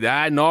pedo de,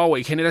 no,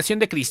 güey, generación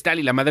de cristal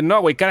y la madre. No,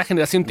 güey, cada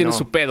generación tiene No.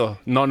 su pedo.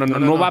 No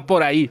No. va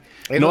por ahí.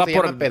 Eso No va se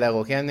por... llama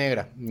pedagogía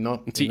negra.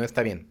 No, Sí. no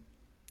está bien.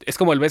 ¿Es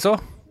como el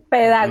beso?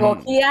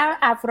 Pedagogía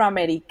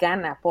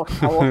afroamericana, por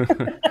favor.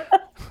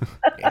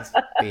 Es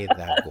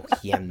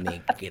pedagogía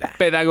negra.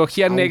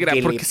 Pedagogía negra.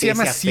 Aunque ¿Por le qué se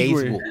llama pese a así,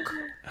 güey?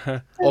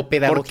 Facebook. O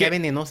pedagogía ¿Por qué?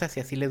 venenosa,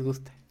 si así les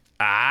gusta.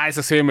 Ah,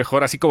 eso se ve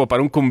mejor, así como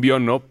para un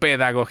cumbión, ¿no?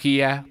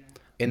 Pedagogía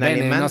En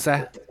venenosa.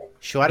 alemán,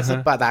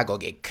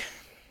 Schwarze-Pädagogik.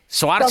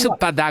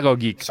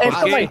 Schwarzpädagogik. Es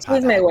como el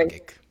chisme,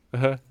 güey.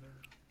 Ajá.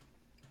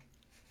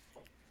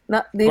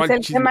 No, ¿Cuál dice el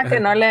chisme? tema que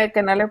no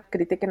le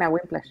critiquen a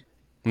Whiplash.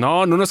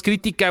 No es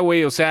crítica,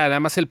 güey. O sea, nada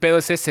más el pedo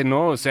es ese,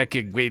 ¿no? O sea,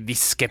 que, güey,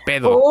 dices, ¿qué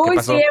pedo? ¿Qué Uy,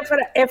 pasó? sí,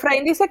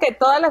 Efraín dice que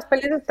todas las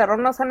pelis de terror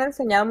nos han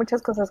enseñado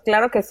muchas cosas.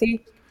 Claro que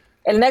sí.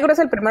 El negro es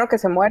el primero que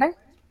se muere.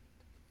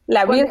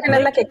 La virgen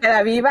es la que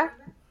queda viva.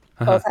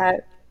 Ajá. O sea,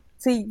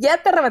 si ya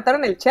te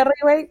reventaron el cherry,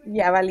 güey,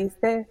 ya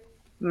valiste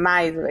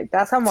más, güey. Te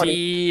vas a morir.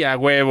 Sí, a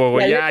huevo,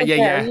 güey. La Ya, virgen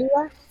queda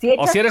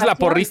viva. O si eres la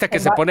porrista que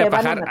se pone a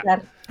pajar. Echar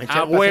A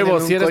pasión huevo,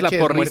 en un si eres la coche es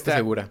muerte porrista.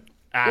 segura.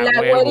 A La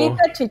huevo.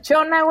 güerita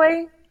chichona,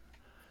 güey.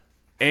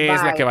 Es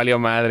la Bye. que valió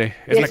madre.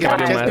 Es Y la Si que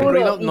valió escuchaste madre. un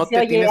ruido, Y no si te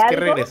oye tienes que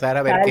algo, regresar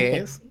a ver qué salte.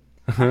 es.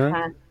 Ajá.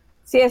 Ajá.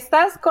 Si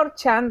estás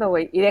corchando,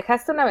 güey, y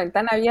dejaste una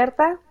ventana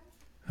abierta,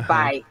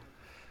 bye.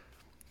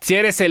 Si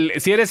eres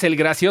el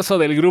gracioso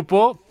del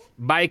grupo,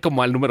 bye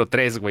como al número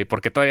 3, güey,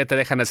 porque todavía te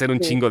dejan hacer un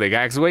chingo de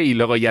gags, güey, y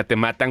luego ya te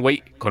matan,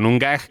 güey, con un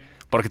gag,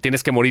 porque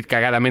tienes que morir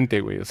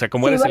cagadamente, güey. O sea,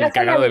 como eres el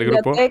cagado del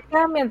grupo.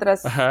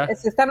 Mientras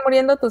se están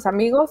muriendo tus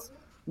amigos,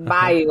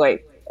 bye, güey.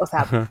 O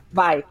sea,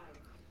 bye.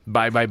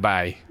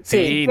 Bye.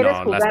 Sí, quieres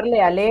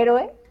jugarle al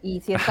héroe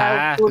y si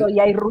está oscuro y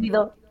hay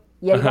ruido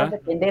y ahí vas de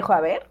pendejo a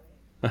ver,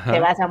 te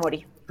vas a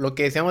morir. Lo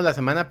que decíamos la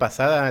semana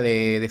pasada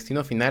de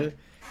Destino Final,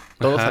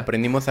 todos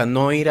aprendimos a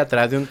no ir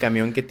atrás de un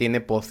camión que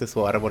tiene postes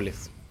o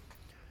árboles.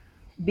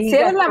 Si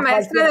eres la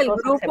maestra del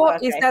grupo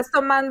y estás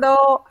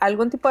tomando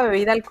algún tipo de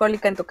bebida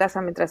alcohólica en tu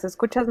casa mientras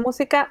escuchas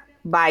música,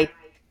 bye,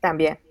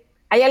 también.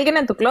 Hay alguien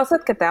en tu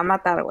closet que te va a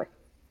matar, güey.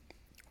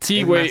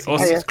 Sí, güey. O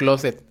si es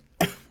closet.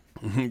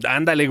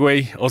 Ándale,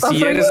 güey. O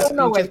si eres...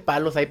 Pinches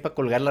palos ahí para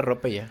colgar la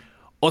ropa ya.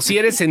 O si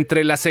eres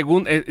entre la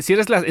segunda...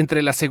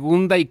 entre la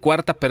segunda y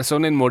cuarta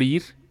persona en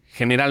morir,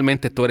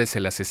 generalmente tú eres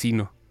el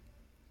asesino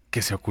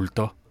que se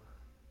ocultó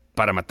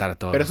para matar a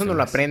todos. Pero eso no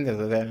lo aprendes,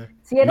 o sea...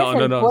 Si eres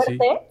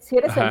si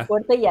eres el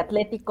fuerte y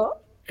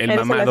atlético, el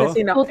mamado,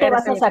 tú te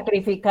vas a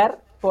sacrificar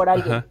por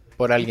alguien.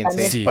 Por alguien,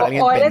 sí. Por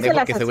alguien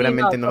pendejo que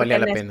seguramente no valía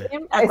la pena.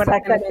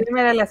 Exactamente. El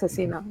era el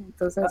asesino.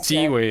 Entonces,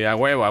 sí, güey, a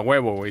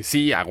huevo, güey.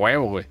 Sí, a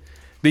huevo, güey.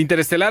 De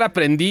Interestelar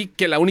aprendí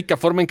que la única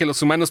forma en que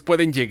los humanos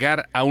pueden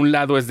llegar a un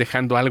lado es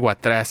dejando algo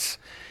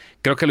atrás.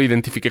 Creo que lo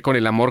identifiqué con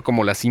el amor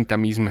como la cinta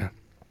misma.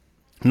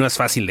 No es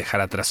fácil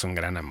dejar atrás un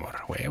gran amor.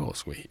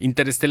 Huevos, güey.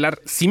 Interestelar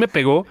sí me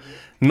pegó,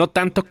 no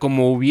tanto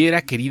como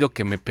hubiera querido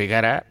que me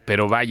pegara,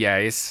 pero vaya,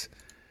 es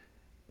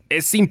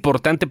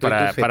importante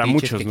para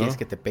muchos, que ¿no? quieres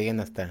que te peguen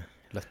hasta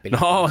las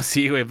películas. No,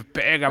 sí, güey,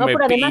 pégame,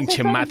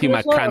 pinche Matthew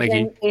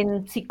McConaughey.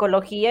 En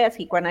psicología,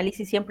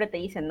 psicoanálisis siempre te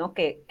dicen, ¿no?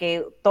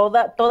 Que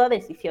toda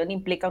decisión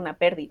implica una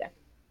pérdida.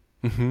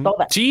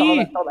 Toda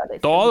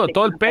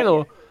todo el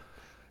pedo.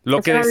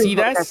 Lo que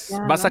decidas,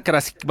 vas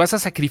a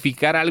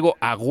sacrificar algo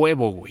a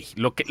huevo, güey.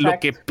 Lo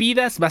que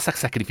pidas, vas a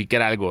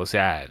sacrificar algo. O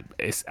sea,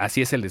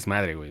 así es el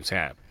desmadre, güey. O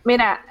sea...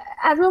 Mira,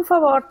 hazme un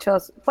favor,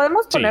 Chos.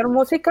 ¿Podemos poner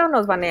música o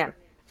nos banean?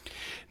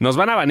 Nos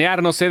van a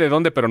banear, no sé de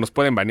dónde, pero nos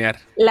pueden banear.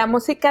 La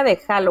música de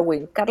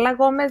Halloween. Carla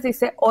Gómez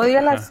dice,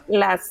 odio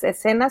las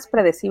escenas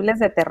predecibles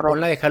de terror.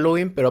 Pon la de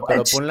Halloween, pero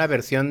pon la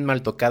versión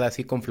mal tocada,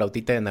 así con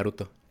flautita de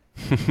Naruto.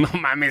 No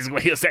mames,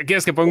 güey. O sea,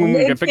 ¿quieres que ponga un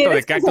efecto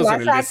de cactus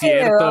en el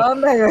desierto? ¿De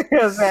dónde,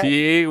 güey? O sea,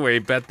 sí, güey,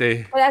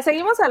 espérate. O sea,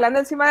 seguimos hablando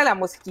encima de la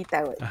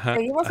musiquita, güey.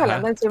 Seguimos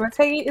hablando encima.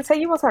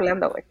 Seguimos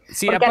hablando, güey.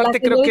 Sí, porque aparte a la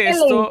creo que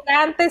esto... le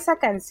encanta esa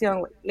canción,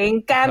 güey. Le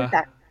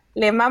encanta.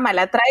 Le mama.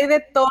 La trae de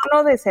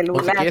tono de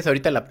celular. O si quieres,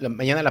 ahorita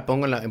mañana la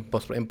pongo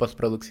en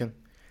postproducción.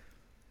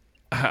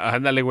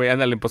 Ándale, güey,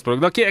 en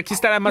postproducción. No, aquí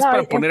estará más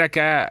para poner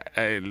acá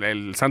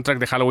el soundtrack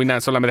de Halloween.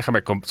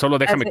 Solo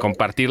déjame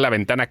compartir la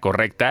ventana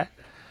correcta.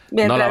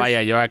 Mientras... No la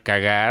vaya yo a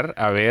cagar.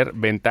 A ver,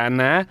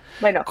 ventana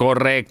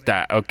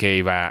correcta. Ok,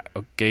 va.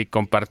 Ok,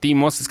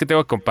 compartimos. Es que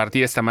tengo que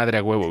compartir esta madre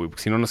a huevo,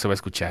 porque si no, no se va a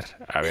escuchar.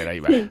 A ver, ahí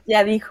va.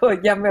 Ya dijo,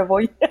 ya me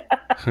voy.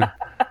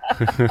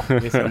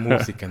 Esa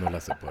música no la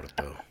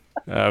soporto.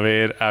 A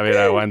ver,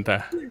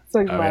 aguanta.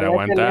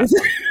 Aguanta.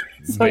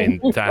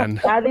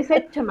 Ventana.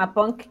 Dice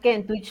Chamapunk que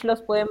en Twitch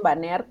los pueden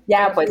banear.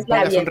 Ya, pues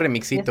está bien. Un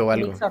remixito o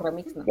algo.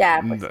 Remix, ¿no?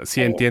 Ya, pues.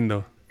 Sí,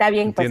 entiendo. Está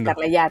bien, pues,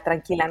 Carla, ya,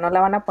 tranquila, no la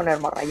van a poner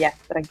morra, ya,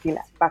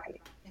 tranquila, bájale.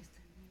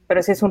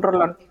 Pero sí es un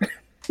rolón.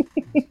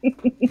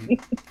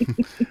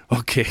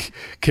 Ok,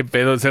 qué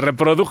pedo, se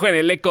reprodujo en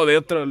el eco de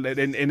otro,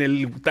 en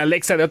el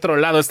Alexa de otro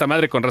lado esta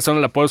madre, con razón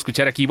no la puedo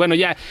escuchar aquí. Bueno,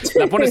 ya,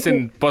 la pones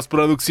en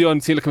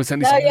postproducción, sí, lo que me están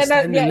diciendo.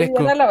 Ya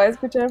no la voy a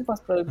escuchar en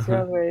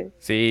postproducción, güey.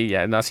 Sí,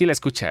 ya, no, sí la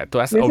escucha, tú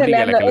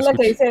oblígala a que la escuche. Es la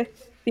que dice...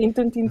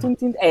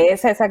 Tin.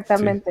 Esa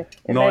exactamente. Sí.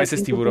 No, ese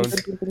es tiburón.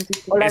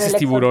 Ese es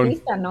tiburón.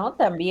 ¿No?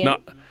 También. No.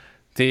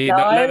 Sí,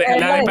 la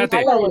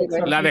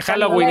de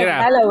Halloween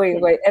era. Halloween,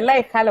 güey. Es la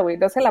de Halloween,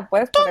 no se la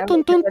puedes poner.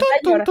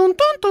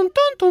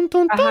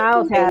 Ajá,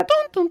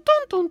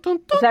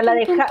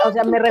 o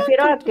sea, me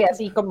refiero a que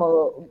así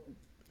como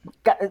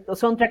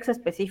son tracks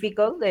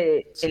específicos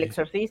de El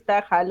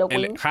Exorcista,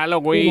 Halloween.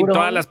 Tiburón.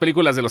 Todas las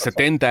películas de los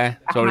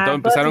 70, sobre todo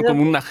empezaron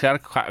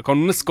con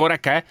un score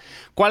acá.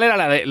 ¿Cuál era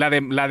la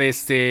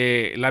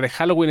de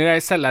Halloween? Era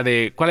esa,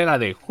 ¿cuál era la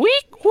de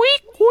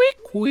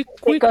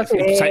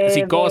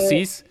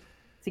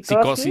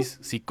Psicosis.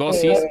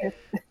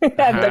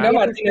 Antonio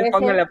Martínez,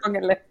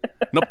 póngale.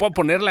 No puedo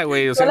ponerla,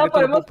 güey. O sea, no la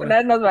podemos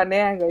poner, nos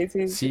banean, güey.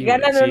 Si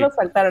ganan, no nos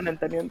faltaron,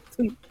 Antonio.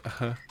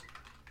 Ajá.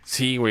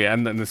 Sí, güey,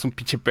 andan, es un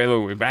pinche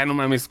pedo, güey. No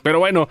mames. Pero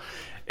bueno,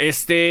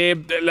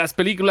 las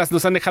películas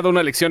nos han dejado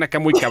una lección acá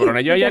muy cabrona.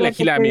 Yo ya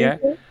elegí la mía.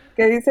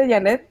 ¿Qué dice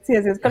Janet? Si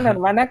así es con la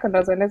hermana, con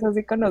razón es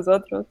así con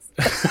nosotros.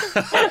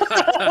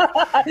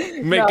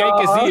 Me cae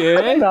que sí,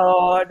 ¿eh?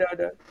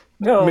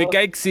 No. Me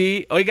cae que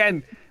sí.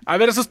 Oigan, a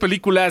ver esas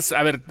películas,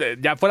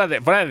 ya fuera de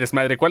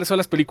desmadre, ¿cuáles son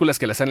las películas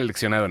que las han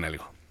aleccionado en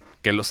algo?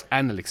 Que los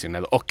han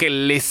aleccionado o que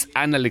les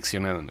han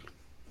aleccionado en algo.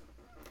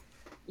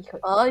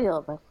 Ay,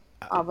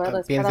 a ver,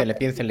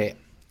 piénsele.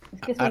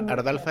 Es que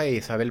Ardalfa e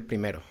Isabel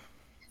primero.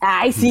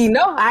 Ay, sí,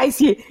 ¿no? Ay,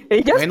 sí.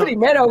 Ellos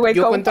primero, güey.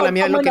 Yo cuento la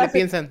mía en lo que le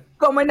piensan.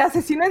 Como en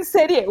asesino en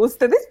serie.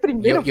 Ustedes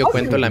primero. Yo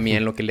cuento la mía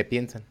en lo que le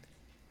piensan.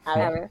 A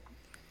A ver. ver.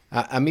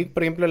 A mí,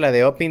 por ejemplo, la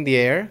de Up in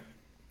the Air,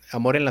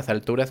 Amor en las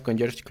alturas con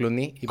George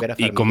Clooney y Vera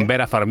Y Farmiga, con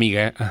Vera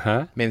Farmiga,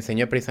 ajá. me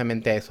enseñó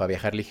precisamente a eso, a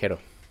viajar ligero.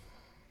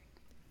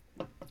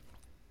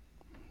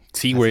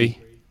 Sí, Así, güey.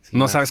 sin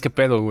No más. sabes qué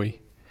pedo,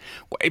 güey.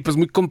 Güey, pues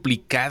muy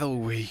complicado,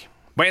 güey.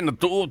 Bueno,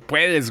 tú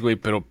puedes, güey,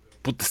 pero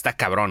puta, está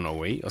cabrón, ¿no,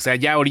 güey? O sea,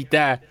 ya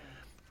ahorita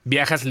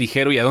viajas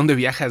ligero. ¿Y a dónde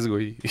viajas,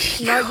 güey?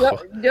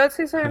 No, yo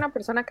sí soy una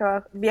persona que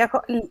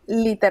viajo,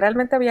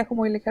 literalmente viajo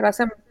muy ligero.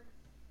 Hace,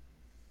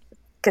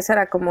 ¿qué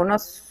será? Como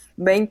unos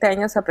 20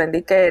 años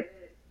aprendí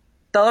que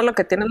todo lo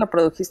que tienes lo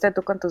produjiste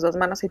tú con tus 2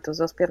 manos y tus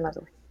 2 piernas,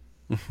 güey.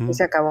 Y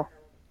se acabó.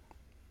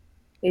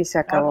 Y se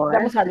acabó, ¿eh?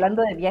 Estamos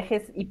hablando de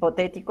viajes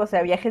hipotéticos, o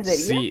sea, viajes de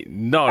vida. Sí,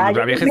 no, Ah,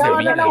 yo viajes pensé- de No,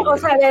 vida, no, no, güey. o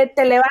sea,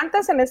 te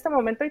levantas en este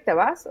momento y te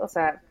vas, o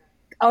sea,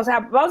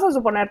 vamos a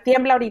suponer,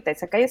 tiembla ahorita y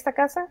se cae esta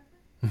casa,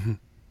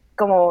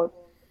 como,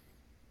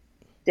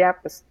 ya,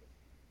 pues,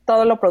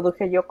 todo lo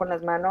produje yo con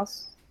las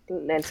manos,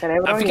 el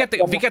cerebro. Ah,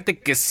 y fíjate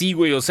que sí,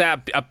 güey. O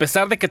sea, a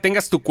pesar de que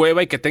tengas tu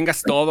cueva y que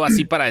tengas todo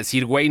así para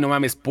decir, güey, no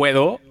mames,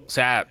 puedo. O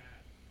sea,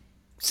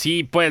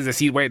 sí puedes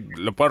decir, güey,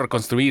 lo puedo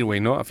reconstruir, güey,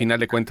 ¿no? A final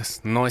de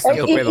cuentas, no es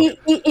tanto pedo.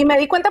 y me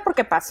di cuenta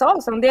porque pasó,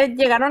 o sea, un día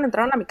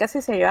entraron a mi casa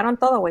y se llevaron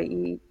todo,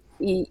 güey,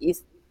 y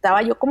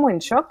estaba yo como en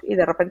shock y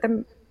de repente,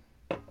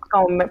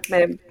 como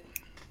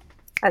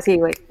así,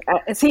 güey,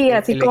 sí,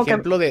 así El como que...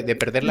 ejemplo de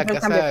perder la me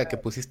casa cambió. que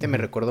pusiste me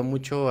recordó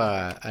mucho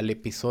al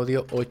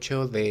episodio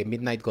 8 de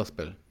Midnight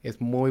Gospel. Es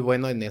muy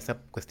bueno en esa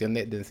cuestión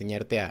de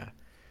enseñarte a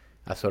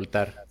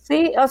soltar.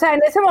 Sí, o sea,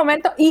 en ese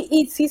momento,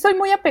 y sí soy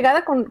muy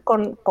apegada con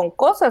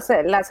cosas.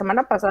 La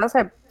semana pasada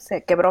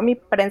se quebró mi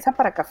prensa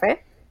para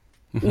café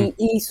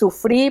y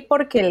sufrí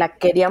porque la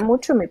quería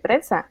mucho mi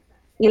prensa.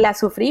 Y la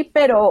sufrí,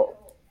 pero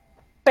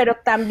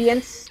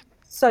también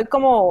soy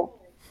como...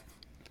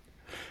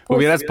 pues,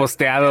 Hubieras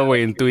posteado,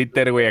 güey, en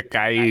Twitter, güey,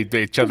 acá y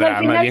de hecho Pues al drama,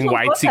 final bien son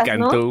white cosas, si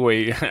 ¿no? tú,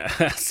 güey.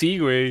 Sí,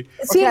 güey.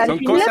 O Sí, sea, son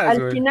cosas, al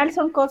güey. final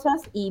son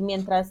cosas y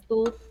mientras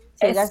tú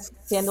sigas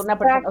siendo una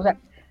persona, o sea,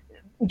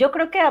 yo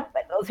creo que,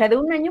 o sea, de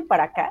un año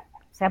para acá,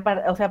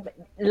 o sea,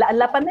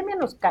 la pandemia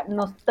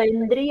nos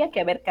tendría que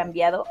haber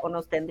cambiado o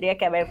nos tendría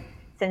que haber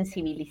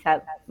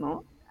sensibilizado,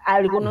 ¿no?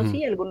 Algunos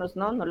sí, algunos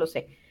no, no lo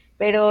sé.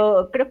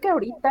 Pero creo que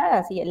ahorita,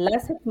 así, el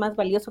asset más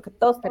valioso que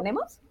todos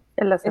tenemos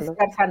en la es salud.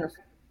 estar sanos.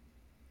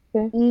 Sí.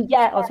 Y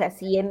ya, o sea,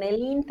 si en el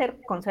Inter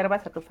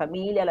conservas a tu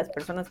familia, a las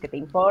personas que te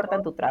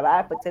importan, tu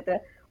trabajo,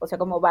 etcétera, o sea,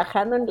 como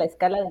bajando en la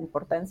escala de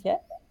importancia,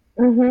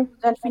 Ujú. o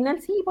sea, al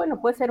final sí, bueno,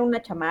 puede ser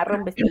una chamarra,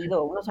 un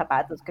vestido, unos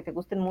zapatos que te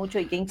gusten mucho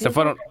y que Se incluso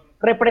fueron.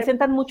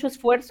 representan mucho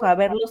esfuerzo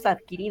haberlos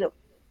adquirido.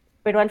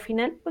 Pero al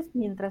final, pues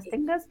mientras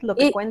tengas lo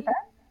que Y- cuenta,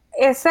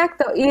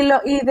 Exacto, y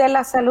de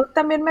la salud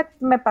también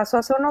me pasó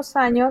hace unos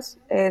años,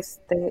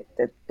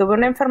 tuve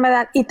una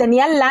enfermedad y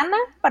tenía lana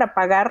para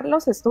pagar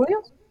los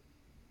estudios,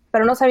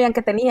 pero no sabían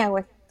que tenía,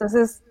 güey.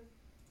 Entonces,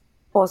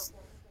 pues,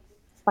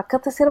 ¿para qué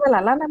te sirve la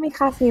lana,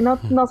 mija, si no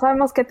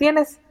sabemos qué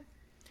tienes?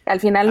 Al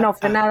final no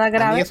fue nada A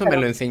grave, mí eso me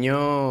pero lo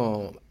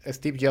enseñó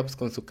Steve Jobs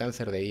con su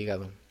cáncer de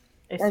hígado.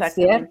 es exactamente.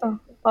 cierto.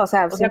 O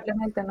sea, O sea,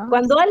 simplemente, ¿no?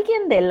 Cuando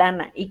alguien de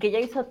lana y que ya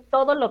hizo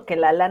todo lo que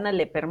la lana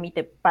le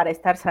permite para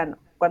estar sano,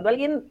 cuando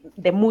alguien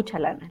de mucha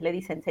lana le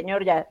dicen,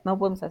 señor, ya no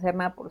podemos hacer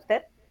nada por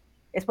usted,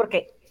 es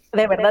porque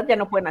de verdad ya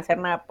no pueden hacer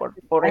nada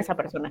por esa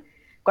persona.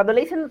 Cuando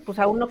le dicen, pues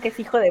a uno que es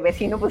hijo de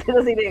vecino, pues es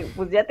así de,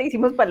 pues ya te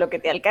hicimos para lo que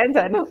te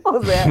alcanza, ¿no?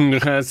 O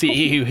sea,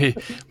 Sí, güey.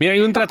 Mira, hay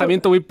un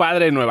tratamiento muy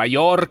padre en Nueva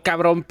York,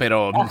 cabrón,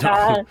 pero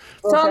ajá, no.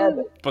 o sea,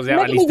 Son Pues ya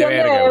medio valiste millón de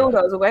verga, güey.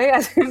 euros, güey.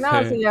 Así, no,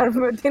 Sí. señor,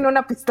 tiene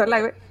una pistola,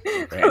 güey.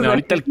 Bueno,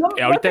 ahorita el, no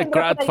ahorita el tendrá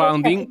por ahí las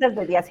crowdfunding, cajitas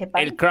de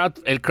diazepam.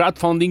 el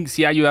crowdfunding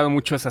sí ha ayudado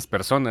mucho a esas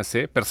personas,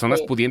 ¿eh? Personas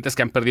Sí. pudientes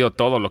que han perdido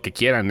todo lo que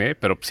quieran, ¿eh?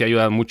 Pero sí ha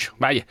ayudado mucho.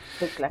 Vaya.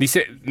 Sí, claro.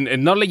 Dice,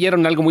 no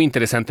leyeron algo muy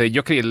interesante.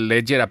 Yo que el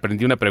Ledger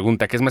aprendí una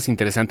pregunta. ¿Qué es más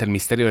interesante, el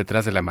misterio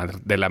detrás de la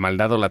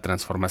maldad o la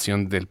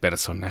transformación del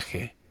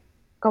personaje?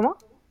 ¿Cómo?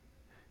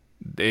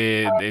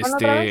 ¿cuándo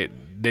otra vez?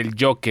 Del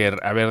Joker.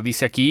 A ver,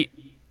 dice aquí,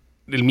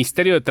 el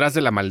misterio detrás de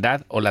la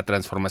maldad o la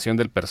transformación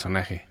del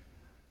personaje.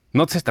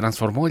 No se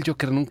transformó, el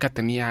Joker nunca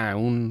tenía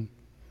un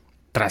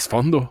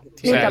trasfondo.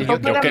 Sí, o sea, el el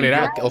tampoco Joker era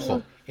era...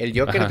 Ojo, el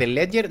Joker Ajá. de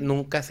Ledger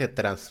nunca se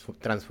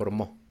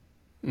transformó.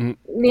 Ni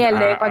el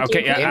de Joaquín ok,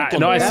 Phoenix no,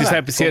 contaba sí,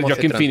 sí, cómo se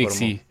Joaquin Phoenix,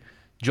 transformó. sí.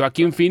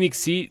 Joaquin Phoenix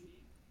sí.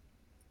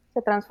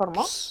 se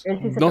transformó. Él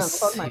sí se No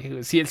transforma.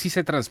 sé, sí, él sí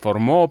se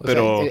transformó, O sea,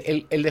 pero...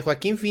 el de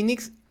Joaquín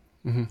Phoenix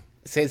Ujú.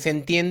 se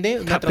entiende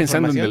una Estaba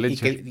pensando en transformación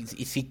The y, Ledger.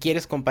 y si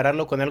quieres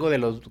compararlo con algo de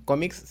los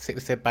cómics,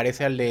 se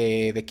parece al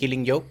de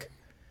Killing Joke,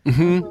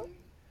 Ujú.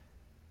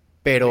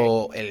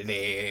 pero el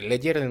de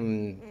Ledger,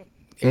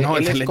 No,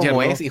 el él de es Ledger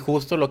como no. es y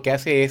justo lo que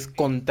hace es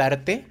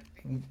contarte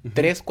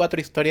 3, 4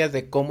 historias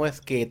de cómo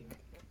es que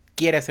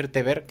quiere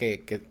hacerte ver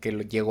que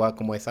lo llegó a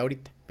como es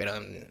ahorita. Pero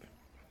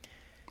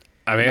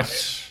A ver.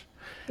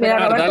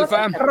 Mira,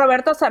 Ardalfa.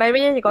 Roberto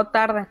Sarabia llegó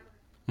tarde.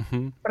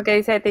 Ujú. Porque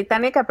dice, de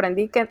Titanic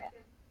aprendí que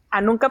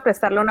a nunca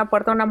prestarle una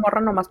puerta a una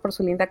morra nomás por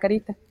su linda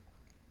carita.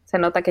 Se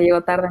nota que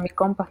llegó tarde mi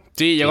compa.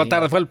 Sí, llegó Sí.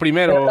 tarde, fue el Llegó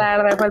primero.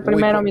 tarde, fue el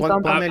primero, uy, mi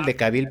compa. pon el de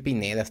Kabil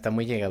Pineda, está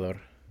muy llegador.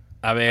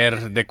 A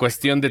ver, de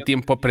cuestión de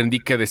tiempo aprendí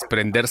que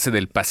desprenderse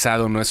del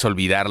pasado no es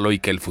olvidarlo y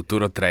que el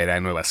futuro traerá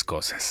nuevas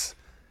cosas.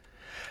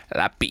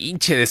 La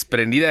pinche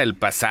desprendida del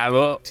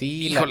pasado.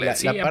 Sí, híjole,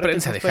 sí, la parte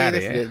aprendes a justo dejar,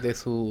 ahí ¿eh? de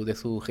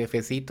su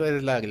jefecito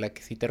es la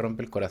que sí te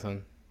rompe el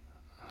corazón.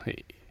 Sí.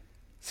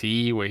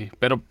 Sí, güey,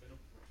 pero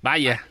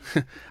vaya.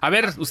 A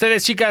ver,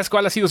 ustedes, chicas,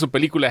 ¿cuál ha sido su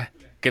película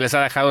que les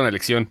ha dejado una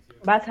lección?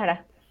 Va,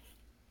 Sara.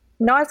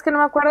 No, es que no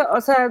me acuerdo,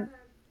 o sea,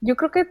 yo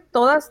creo que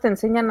todas te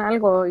enseñan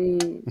algo y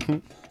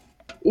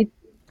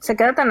se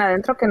queda tan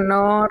adentro que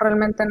no,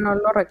 realmente no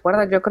lo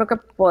recuerdas. Yo creo que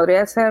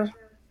podría ser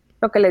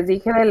lo que les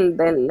dije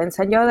del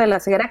ensayo de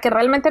la ceguera, que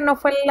realmente no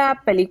fue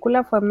la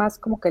película, fue más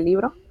como que el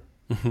libro.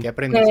 ¿Qué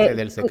aprendiste Que,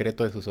 del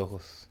secreto de sus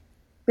ojos?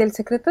 del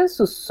secreto de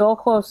sus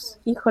ojos,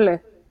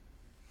 híjole.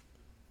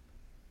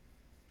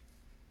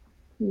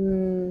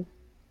 Mm,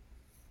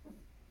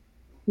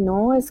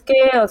 no, es que,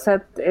 o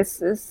sea,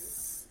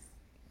 es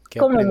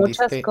como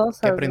muchas ¿Qué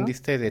cosas, ¿no?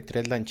 aprendiste de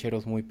tres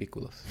lancheros muy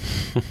picudos?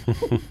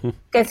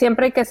 Que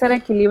siempre hay que hacer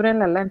equilibrio en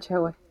la lancha,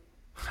 güey.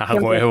 A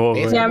Siempre. huevo,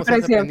 ¿Ves güey. cómo Siempre,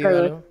 has aprendido siempre,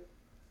 güey. algo?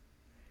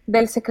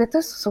 Del secreto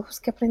de sus ojos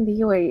que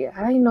aprendí, güey.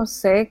 Ay, no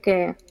sé,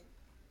 que...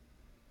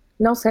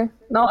 No sé.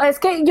 No, es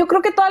que yo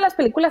creo que todas las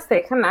películas te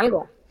dejan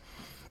algo.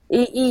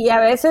 Y a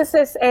veces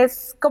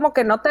es como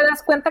que no te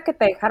das cuenta que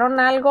te dejaron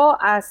algo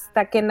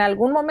hasta que en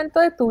algún momento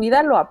de tu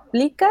vida lo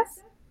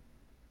aplicas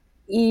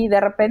y de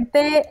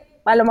repente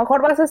a lo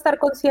mejor vas a estar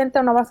consciente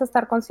o no vas a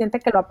estar consciente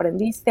que lo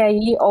aprendiste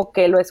ahí o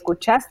que lo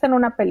escuchaste en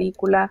una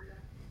película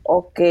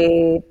o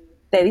que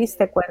te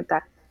diste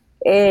cuenta.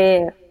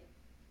 Es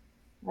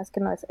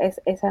que no es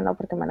esa no,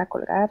 porque me van a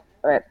colgar.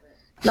 A ver.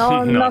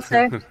 No, No. no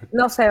sé,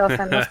 o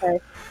sea, no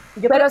sé.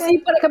 Yo Pero creo que sí,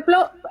 por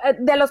ejemplo,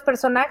 de los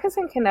personajes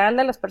en general,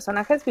 de los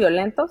personajes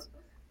violentos,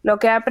 lo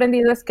que he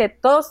aprendido es que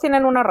todos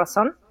tienen una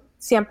razón,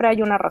 siempre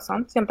hay una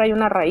razón, siempre hay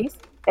una raíz.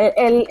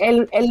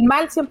 El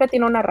mal siempre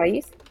tiene una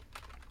raíz.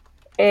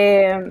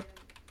 Eh,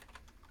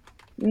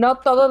 no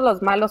todos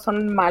los malos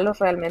son malos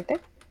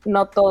realmente,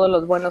 no todos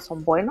los buenos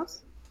son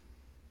buenos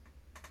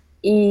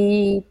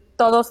y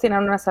todos tienen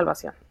una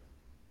salvación.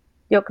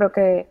 Yo creo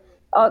que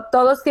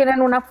todos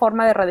tienen una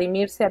forma de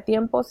redimirse a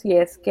tiempo si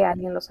es que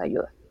alguien los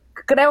ayuda.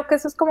 Creo que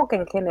eso es como que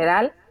en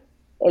general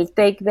el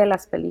take de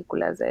las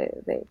películas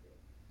de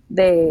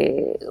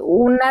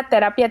una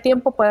terapia a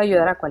tiempo puede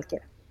ayudar a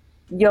cualquiera.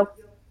 Yo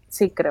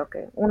sí creo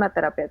que una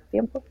terapia a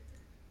tiempo.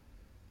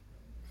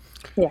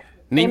 Ya.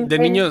 De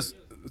niños,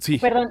 sí.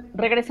 Perdón,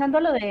 regresando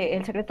a lo de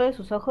El secreto de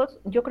sus ojos,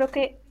 yo creo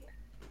que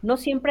no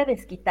siempre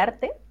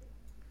desquitarte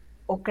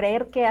o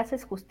creer que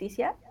haces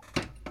justicia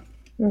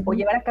o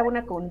llevar a cabo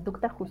una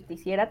conducta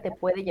justiciera te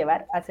puede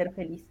llevar a ser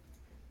feliz.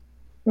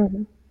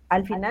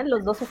 Al final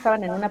los dos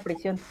estaban en una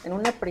prisión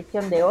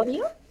de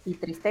odio y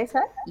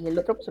tristeza, y el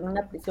otro pues en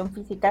una prisión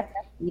física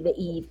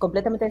y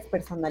completamente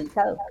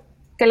despersonalizado.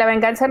 Que la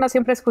venganza no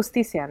siempre es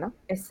justicia, ¿no?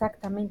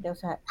 Exactamente, o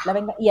sea,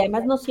 y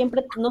además no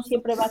siempre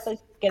vas a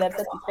quedar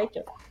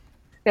satisfecho.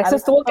 Eso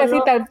estuvo casi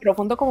tan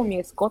profundo como mi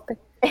escote.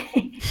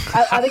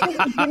 A veces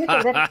tiene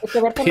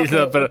que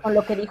ver con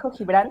lo que dijo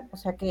Gibran, o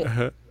sea, que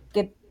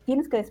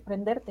tienes que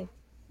desprenderte.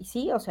 Y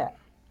sí, o sea,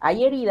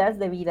 hay heridas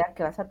de vida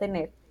que vas a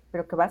tener,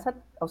 pero que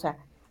o sea,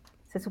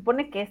 se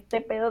supone que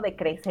este pedo de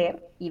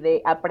crecer y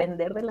de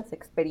aprender de las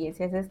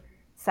experiencias es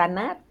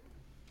sanar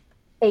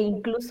e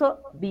incluso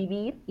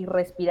vivir y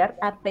respirar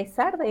a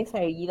pesar de esa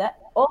herida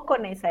o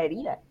con esa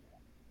herida.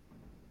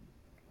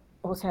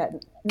 O sea...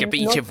 Qué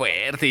pinche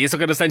fuerte, y eso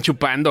que no están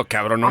chupando,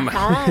 cabrón, no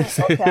mames.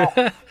 O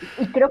sea,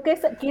 y creo que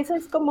eso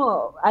es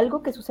como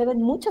algo que sucede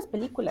en muchas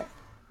películas,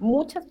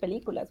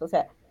 o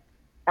sea,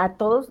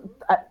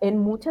 en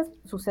muchas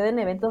suceden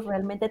eventos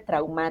realmente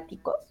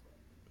traumáticos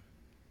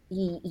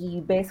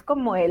y ves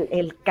como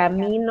el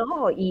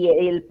camino y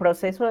el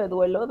proceso de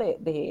duelo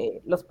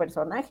de los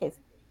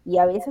personajes, y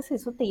a veces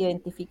eso te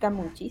identifica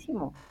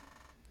muchísimo.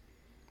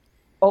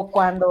 O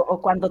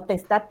cuando te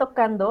está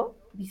tocando,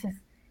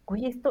 dices,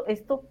 oye,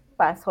 esto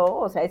pasó,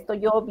 o sea, esto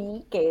yo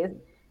vi que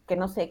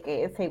no sé,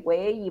 que ese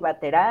güey iba a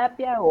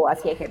terapia o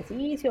hacía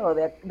ejercicio,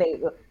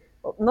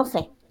 o no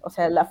sé, o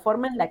sea, la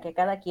forma en la que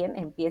cada quien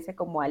empiece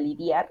como a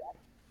lidiar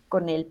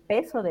con el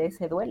peso de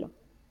ese duelo,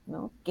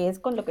 ¿no? Que es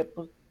con lo que,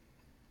 pues,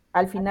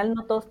 al final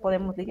no todos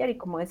podemos lidiar, y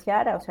como decía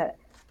Ara, o sea,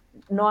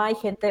 no hay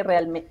gente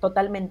realmente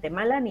totalmente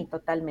mala ni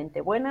totalmente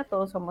buena,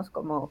 todos somos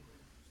como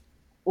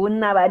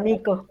un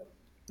abanico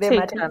de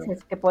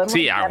matices que podemos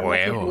estar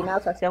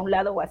inclinados hacia un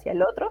lado o hacia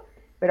el otro,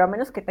 pero a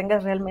menos que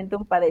tengas realmente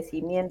un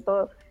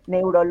padecimiento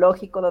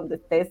neurológico donde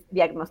estés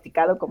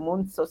diagnosticado como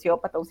un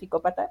sociópata o un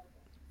psicópata,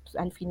 pues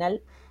al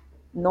final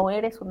no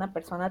eres una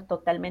persona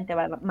totalmente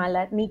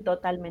mala ni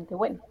totalmente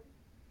buena.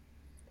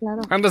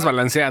 Claro. Andas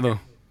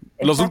balanceado.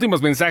 Los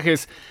últimos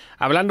mensajes,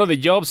 hablando de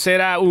Jobs,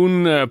 era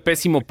un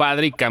pésimo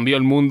padre y cambió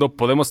el mundo.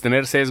 Podemos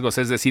tener sesgos,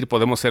 es decir,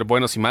 podemos ser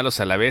buenos y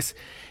malos a la vez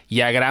y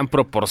a gran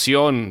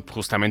proporción,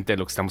 justamente de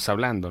lo que estamos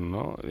hablando,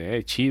 ¿no?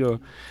 Chido.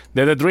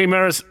 De The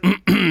Dreamers,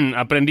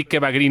 aprendí que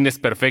Eva Green es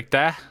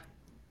perfecta.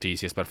 Sí,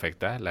 es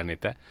perfecta, la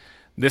neta.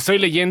 De Soy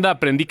Leyenda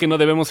aprendí que no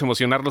debemos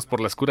emocionarnos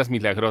por las curas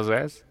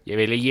milagrosas.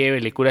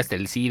 Llévele, cura hasta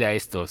el SIDA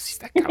esto. Sí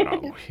está cabrón,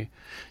 güey.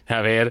 A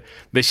ver,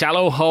 de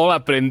Shallow Hole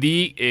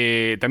aprendí,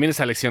 también es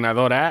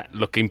aleccionadora,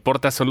 lo que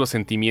importa son los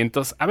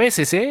sentimientos. A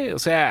veces, O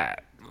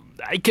sea,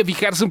 hay que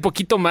fijarse un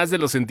poquito más de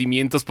los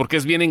sentimientos porque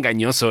es bien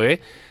engañoso,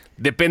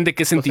 Depende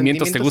qué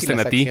sentimientos te gusten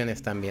a ti.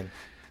 También.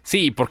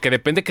 Sí, porque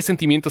depende qué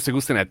sentimientos te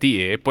gusten a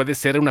ti, Puedes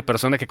ser una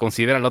persona que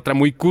considera a la otra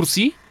muy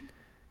cursi.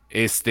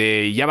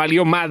 Ya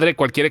valió madre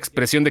cualquier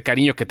expresión de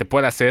cariño que te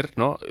pueda hacer,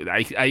 ¿no?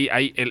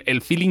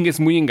 El feeling es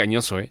muy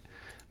engañoso,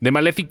 De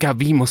Maléfica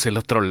vimos el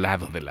otro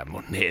lado de la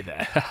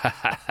moneda.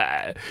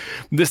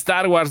 De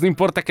Star Wars, no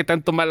importa qué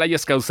tanto mal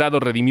hayas causado,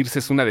 redimirse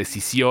es una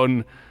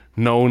decisión,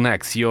 no una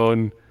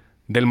acción.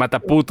 Del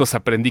Mataputos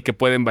aprendí que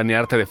pueden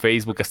banearte de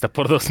Facebook hasta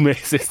por 2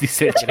 meses,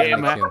 dice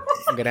Chema.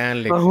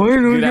 Gran lección.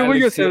 Abuelo, ya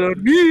vayas a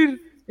dormir.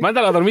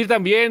 Mándalo a dormir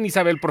también,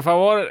 Isabel, por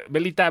favor.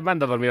 Belita,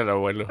 manda a dormir al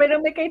abuelo. Pero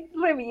me cae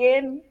re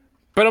bien.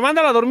 Pero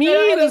mándalo a dormir.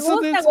 Pero le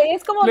gusta, güey.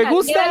 Es como le la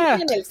gusta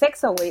en el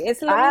sexo, güey.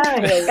 Es lo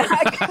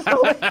mismo,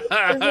 güey.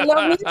 Es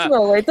lo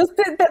mismo, güey. Tú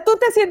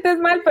te sientes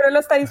mal, pero él lo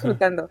está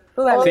disfrutando.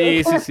 Tú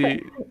dale. Sí.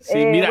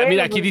 Mira, bueno,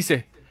 mira, aquí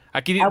dice.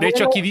 De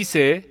hecho, aquí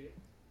dice,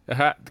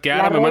 que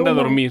ahora La me manda a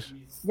reuma. dormir.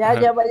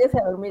 Ya váyase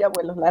a dormir,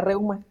 abuelo, la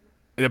reuma.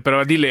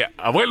 Pero dile,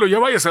 abuelo, ya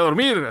vayas a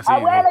dormir. Así,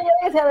 Abuelo, ya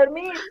váyase a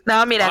dormir.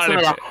 No, mira, Vale,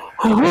 mira.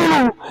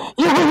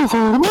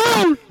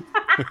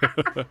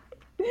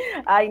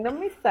 Ay, no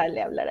me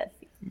sale hablar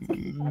así.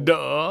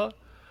 No.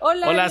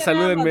 Hola, Ariana,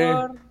 salúdenme.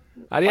 Amador.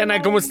 Ariana,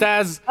 Hola. ¿cómo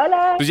estás?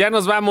 Hola. Pues ya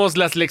nos vamos.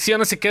 Las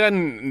lecciones se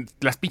quedan.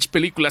 Las pitch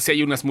películas, sí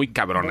hay unas muy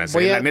cabronas.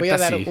 Voy la a neta,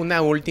 dar sí.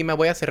 una última,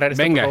 voy a cerrar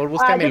esto, Venga. por favor,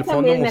 búscame yo el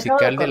fondo también, me acabo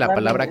musical de de la acordar,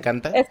 palabra güey.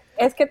 canta.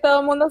 Es que todo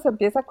el mundo se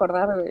empieza a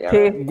acordar, güey.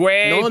 Sí.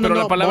 Güey, pero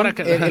la palabra.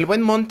 El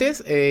buen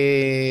Montes,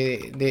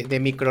 de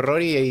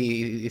Microhorror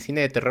y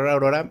Cine de Terror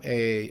Aurora,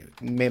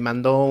 me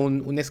mandó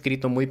un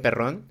escrito muy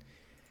perrón.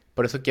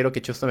 Por eso quiero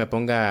que Chusto me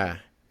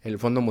ponga el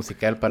fondo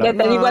musical para... De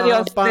Te digo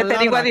adiós, de Te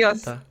digo palabra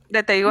adiós. canta.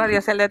 De Te digo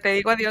adiós, el de Te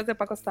digo adiós de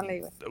Paco Stanley,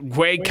 güey.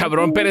 Güey,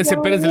 cabrón, espérense.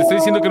 Le estoy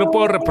diciendo que no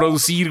puedo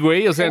reproducir,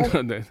 güey. O sea, No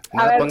A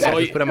la ver, pongas,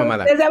 soy- es pura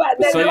mamada.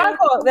 Desde Soy-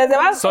 abajo.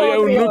 soy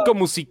tío. eunuco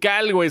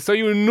musical, güey. Soy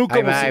eunuco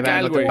Ahí va,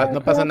 musical, güey.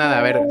 no pasa nada.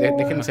 A ver,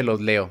 déjenme se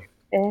los leo.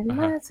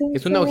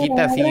 Es una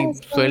hojita así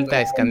suelta,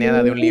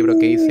 escaneada de un libro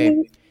que dice: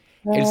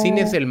 el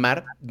cine es el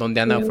mar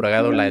donde ha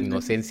naufragado la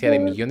inocencia de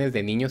millones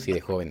de niños y de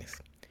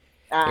jóvenes.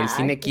 El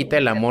cine quita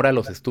el amor a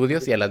los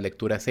estudios y a las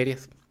lecturas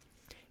serias.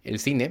 El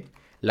cine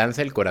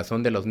lanza el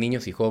corazón de los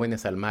niños y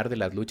jóvenes al mar de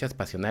las luchas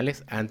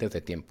pasionales antes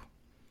de tiempo.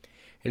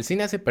 El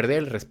cine hace perder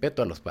el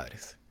respeto a los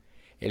padres.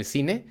 El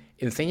cine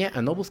enseña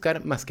a no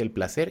buscar más que el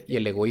placer y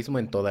el egoísmo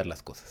en todas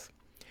las cosas.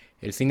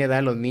 El cine da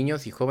a los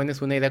niños y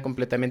jóvenes una idea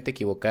completamente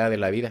equivocada de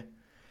la vida.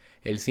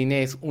 El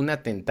cine es un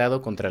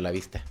atentado contra la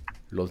vista,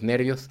 los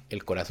nervios,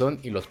 el corazón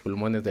y los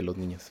pulmones de los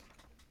niños.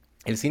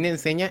 El cine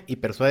enseña y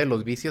persuade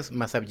los vicios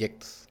más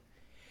abyectos.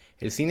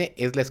 El cine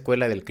es la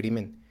escuela del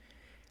crimen.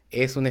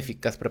 Es un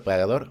eficaz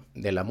propagador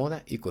de la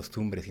moda y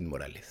costumbres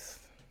inmorales.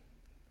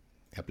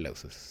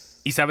 Aplausos.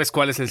 ¿Y sabes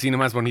cuál es el cine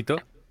más bonito?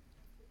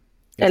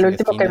 El cine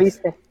último que esquinas.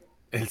 viste.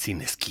 El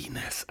cine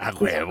esquinas. A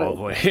huevo,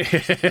 güey.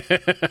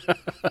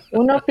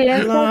 Uno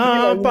piensa La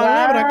que los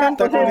palabra va-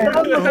 canta o sea,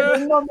 con estamos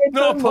en un momento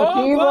No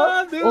emotivo.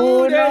 puedo Uno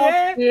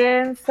dure.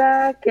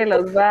 piensa que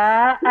los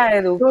va a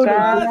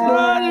educar.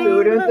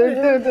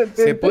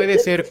 Se puede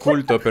ser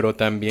culto, pero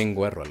también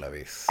guarro a la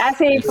vez. Ah,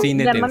 sí, El pues,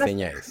 cine mi te hermana-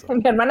 enseña eso.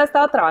 Mi hermana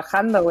estaba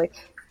trabajando, güey.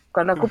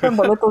 Cuando ocupen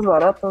boletos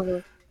baratos,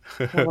 güey.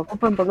 Cuando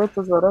ocupen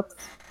boletos baratos.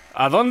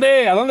 ¿A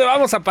dónde? ¿A dónde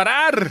vamos a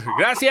parar?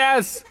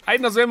 Gracias. Ahí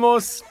nos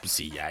vemos. Pues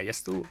sí, ya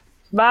estuvo.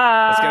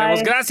 Nos quedamos.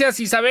 Bye. Gracias,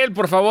 Isabel,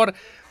 por favor.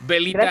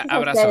 Belita, Gracias a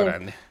abrazo ustedes.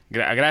 grande.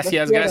 Gracias,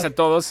 Los quiero. gracias a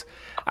todos.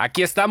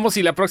 Aquí estamos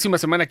y la próxima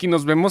semana aquí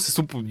nos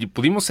vemos.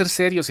 Pudimos ser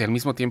serios y al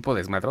mismo tiempo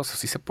desmadrosos.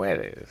 Sí se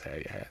puede. O sea,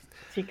 ya.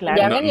 Sí, claro.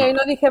 Ya No, ven, y no. hoy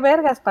no dije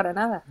vergas para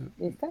nada.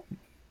 ¿Viste?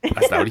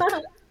 Hasta ahorita.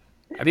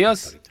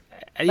 Adiós.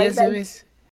 Adiós, bye. bebés.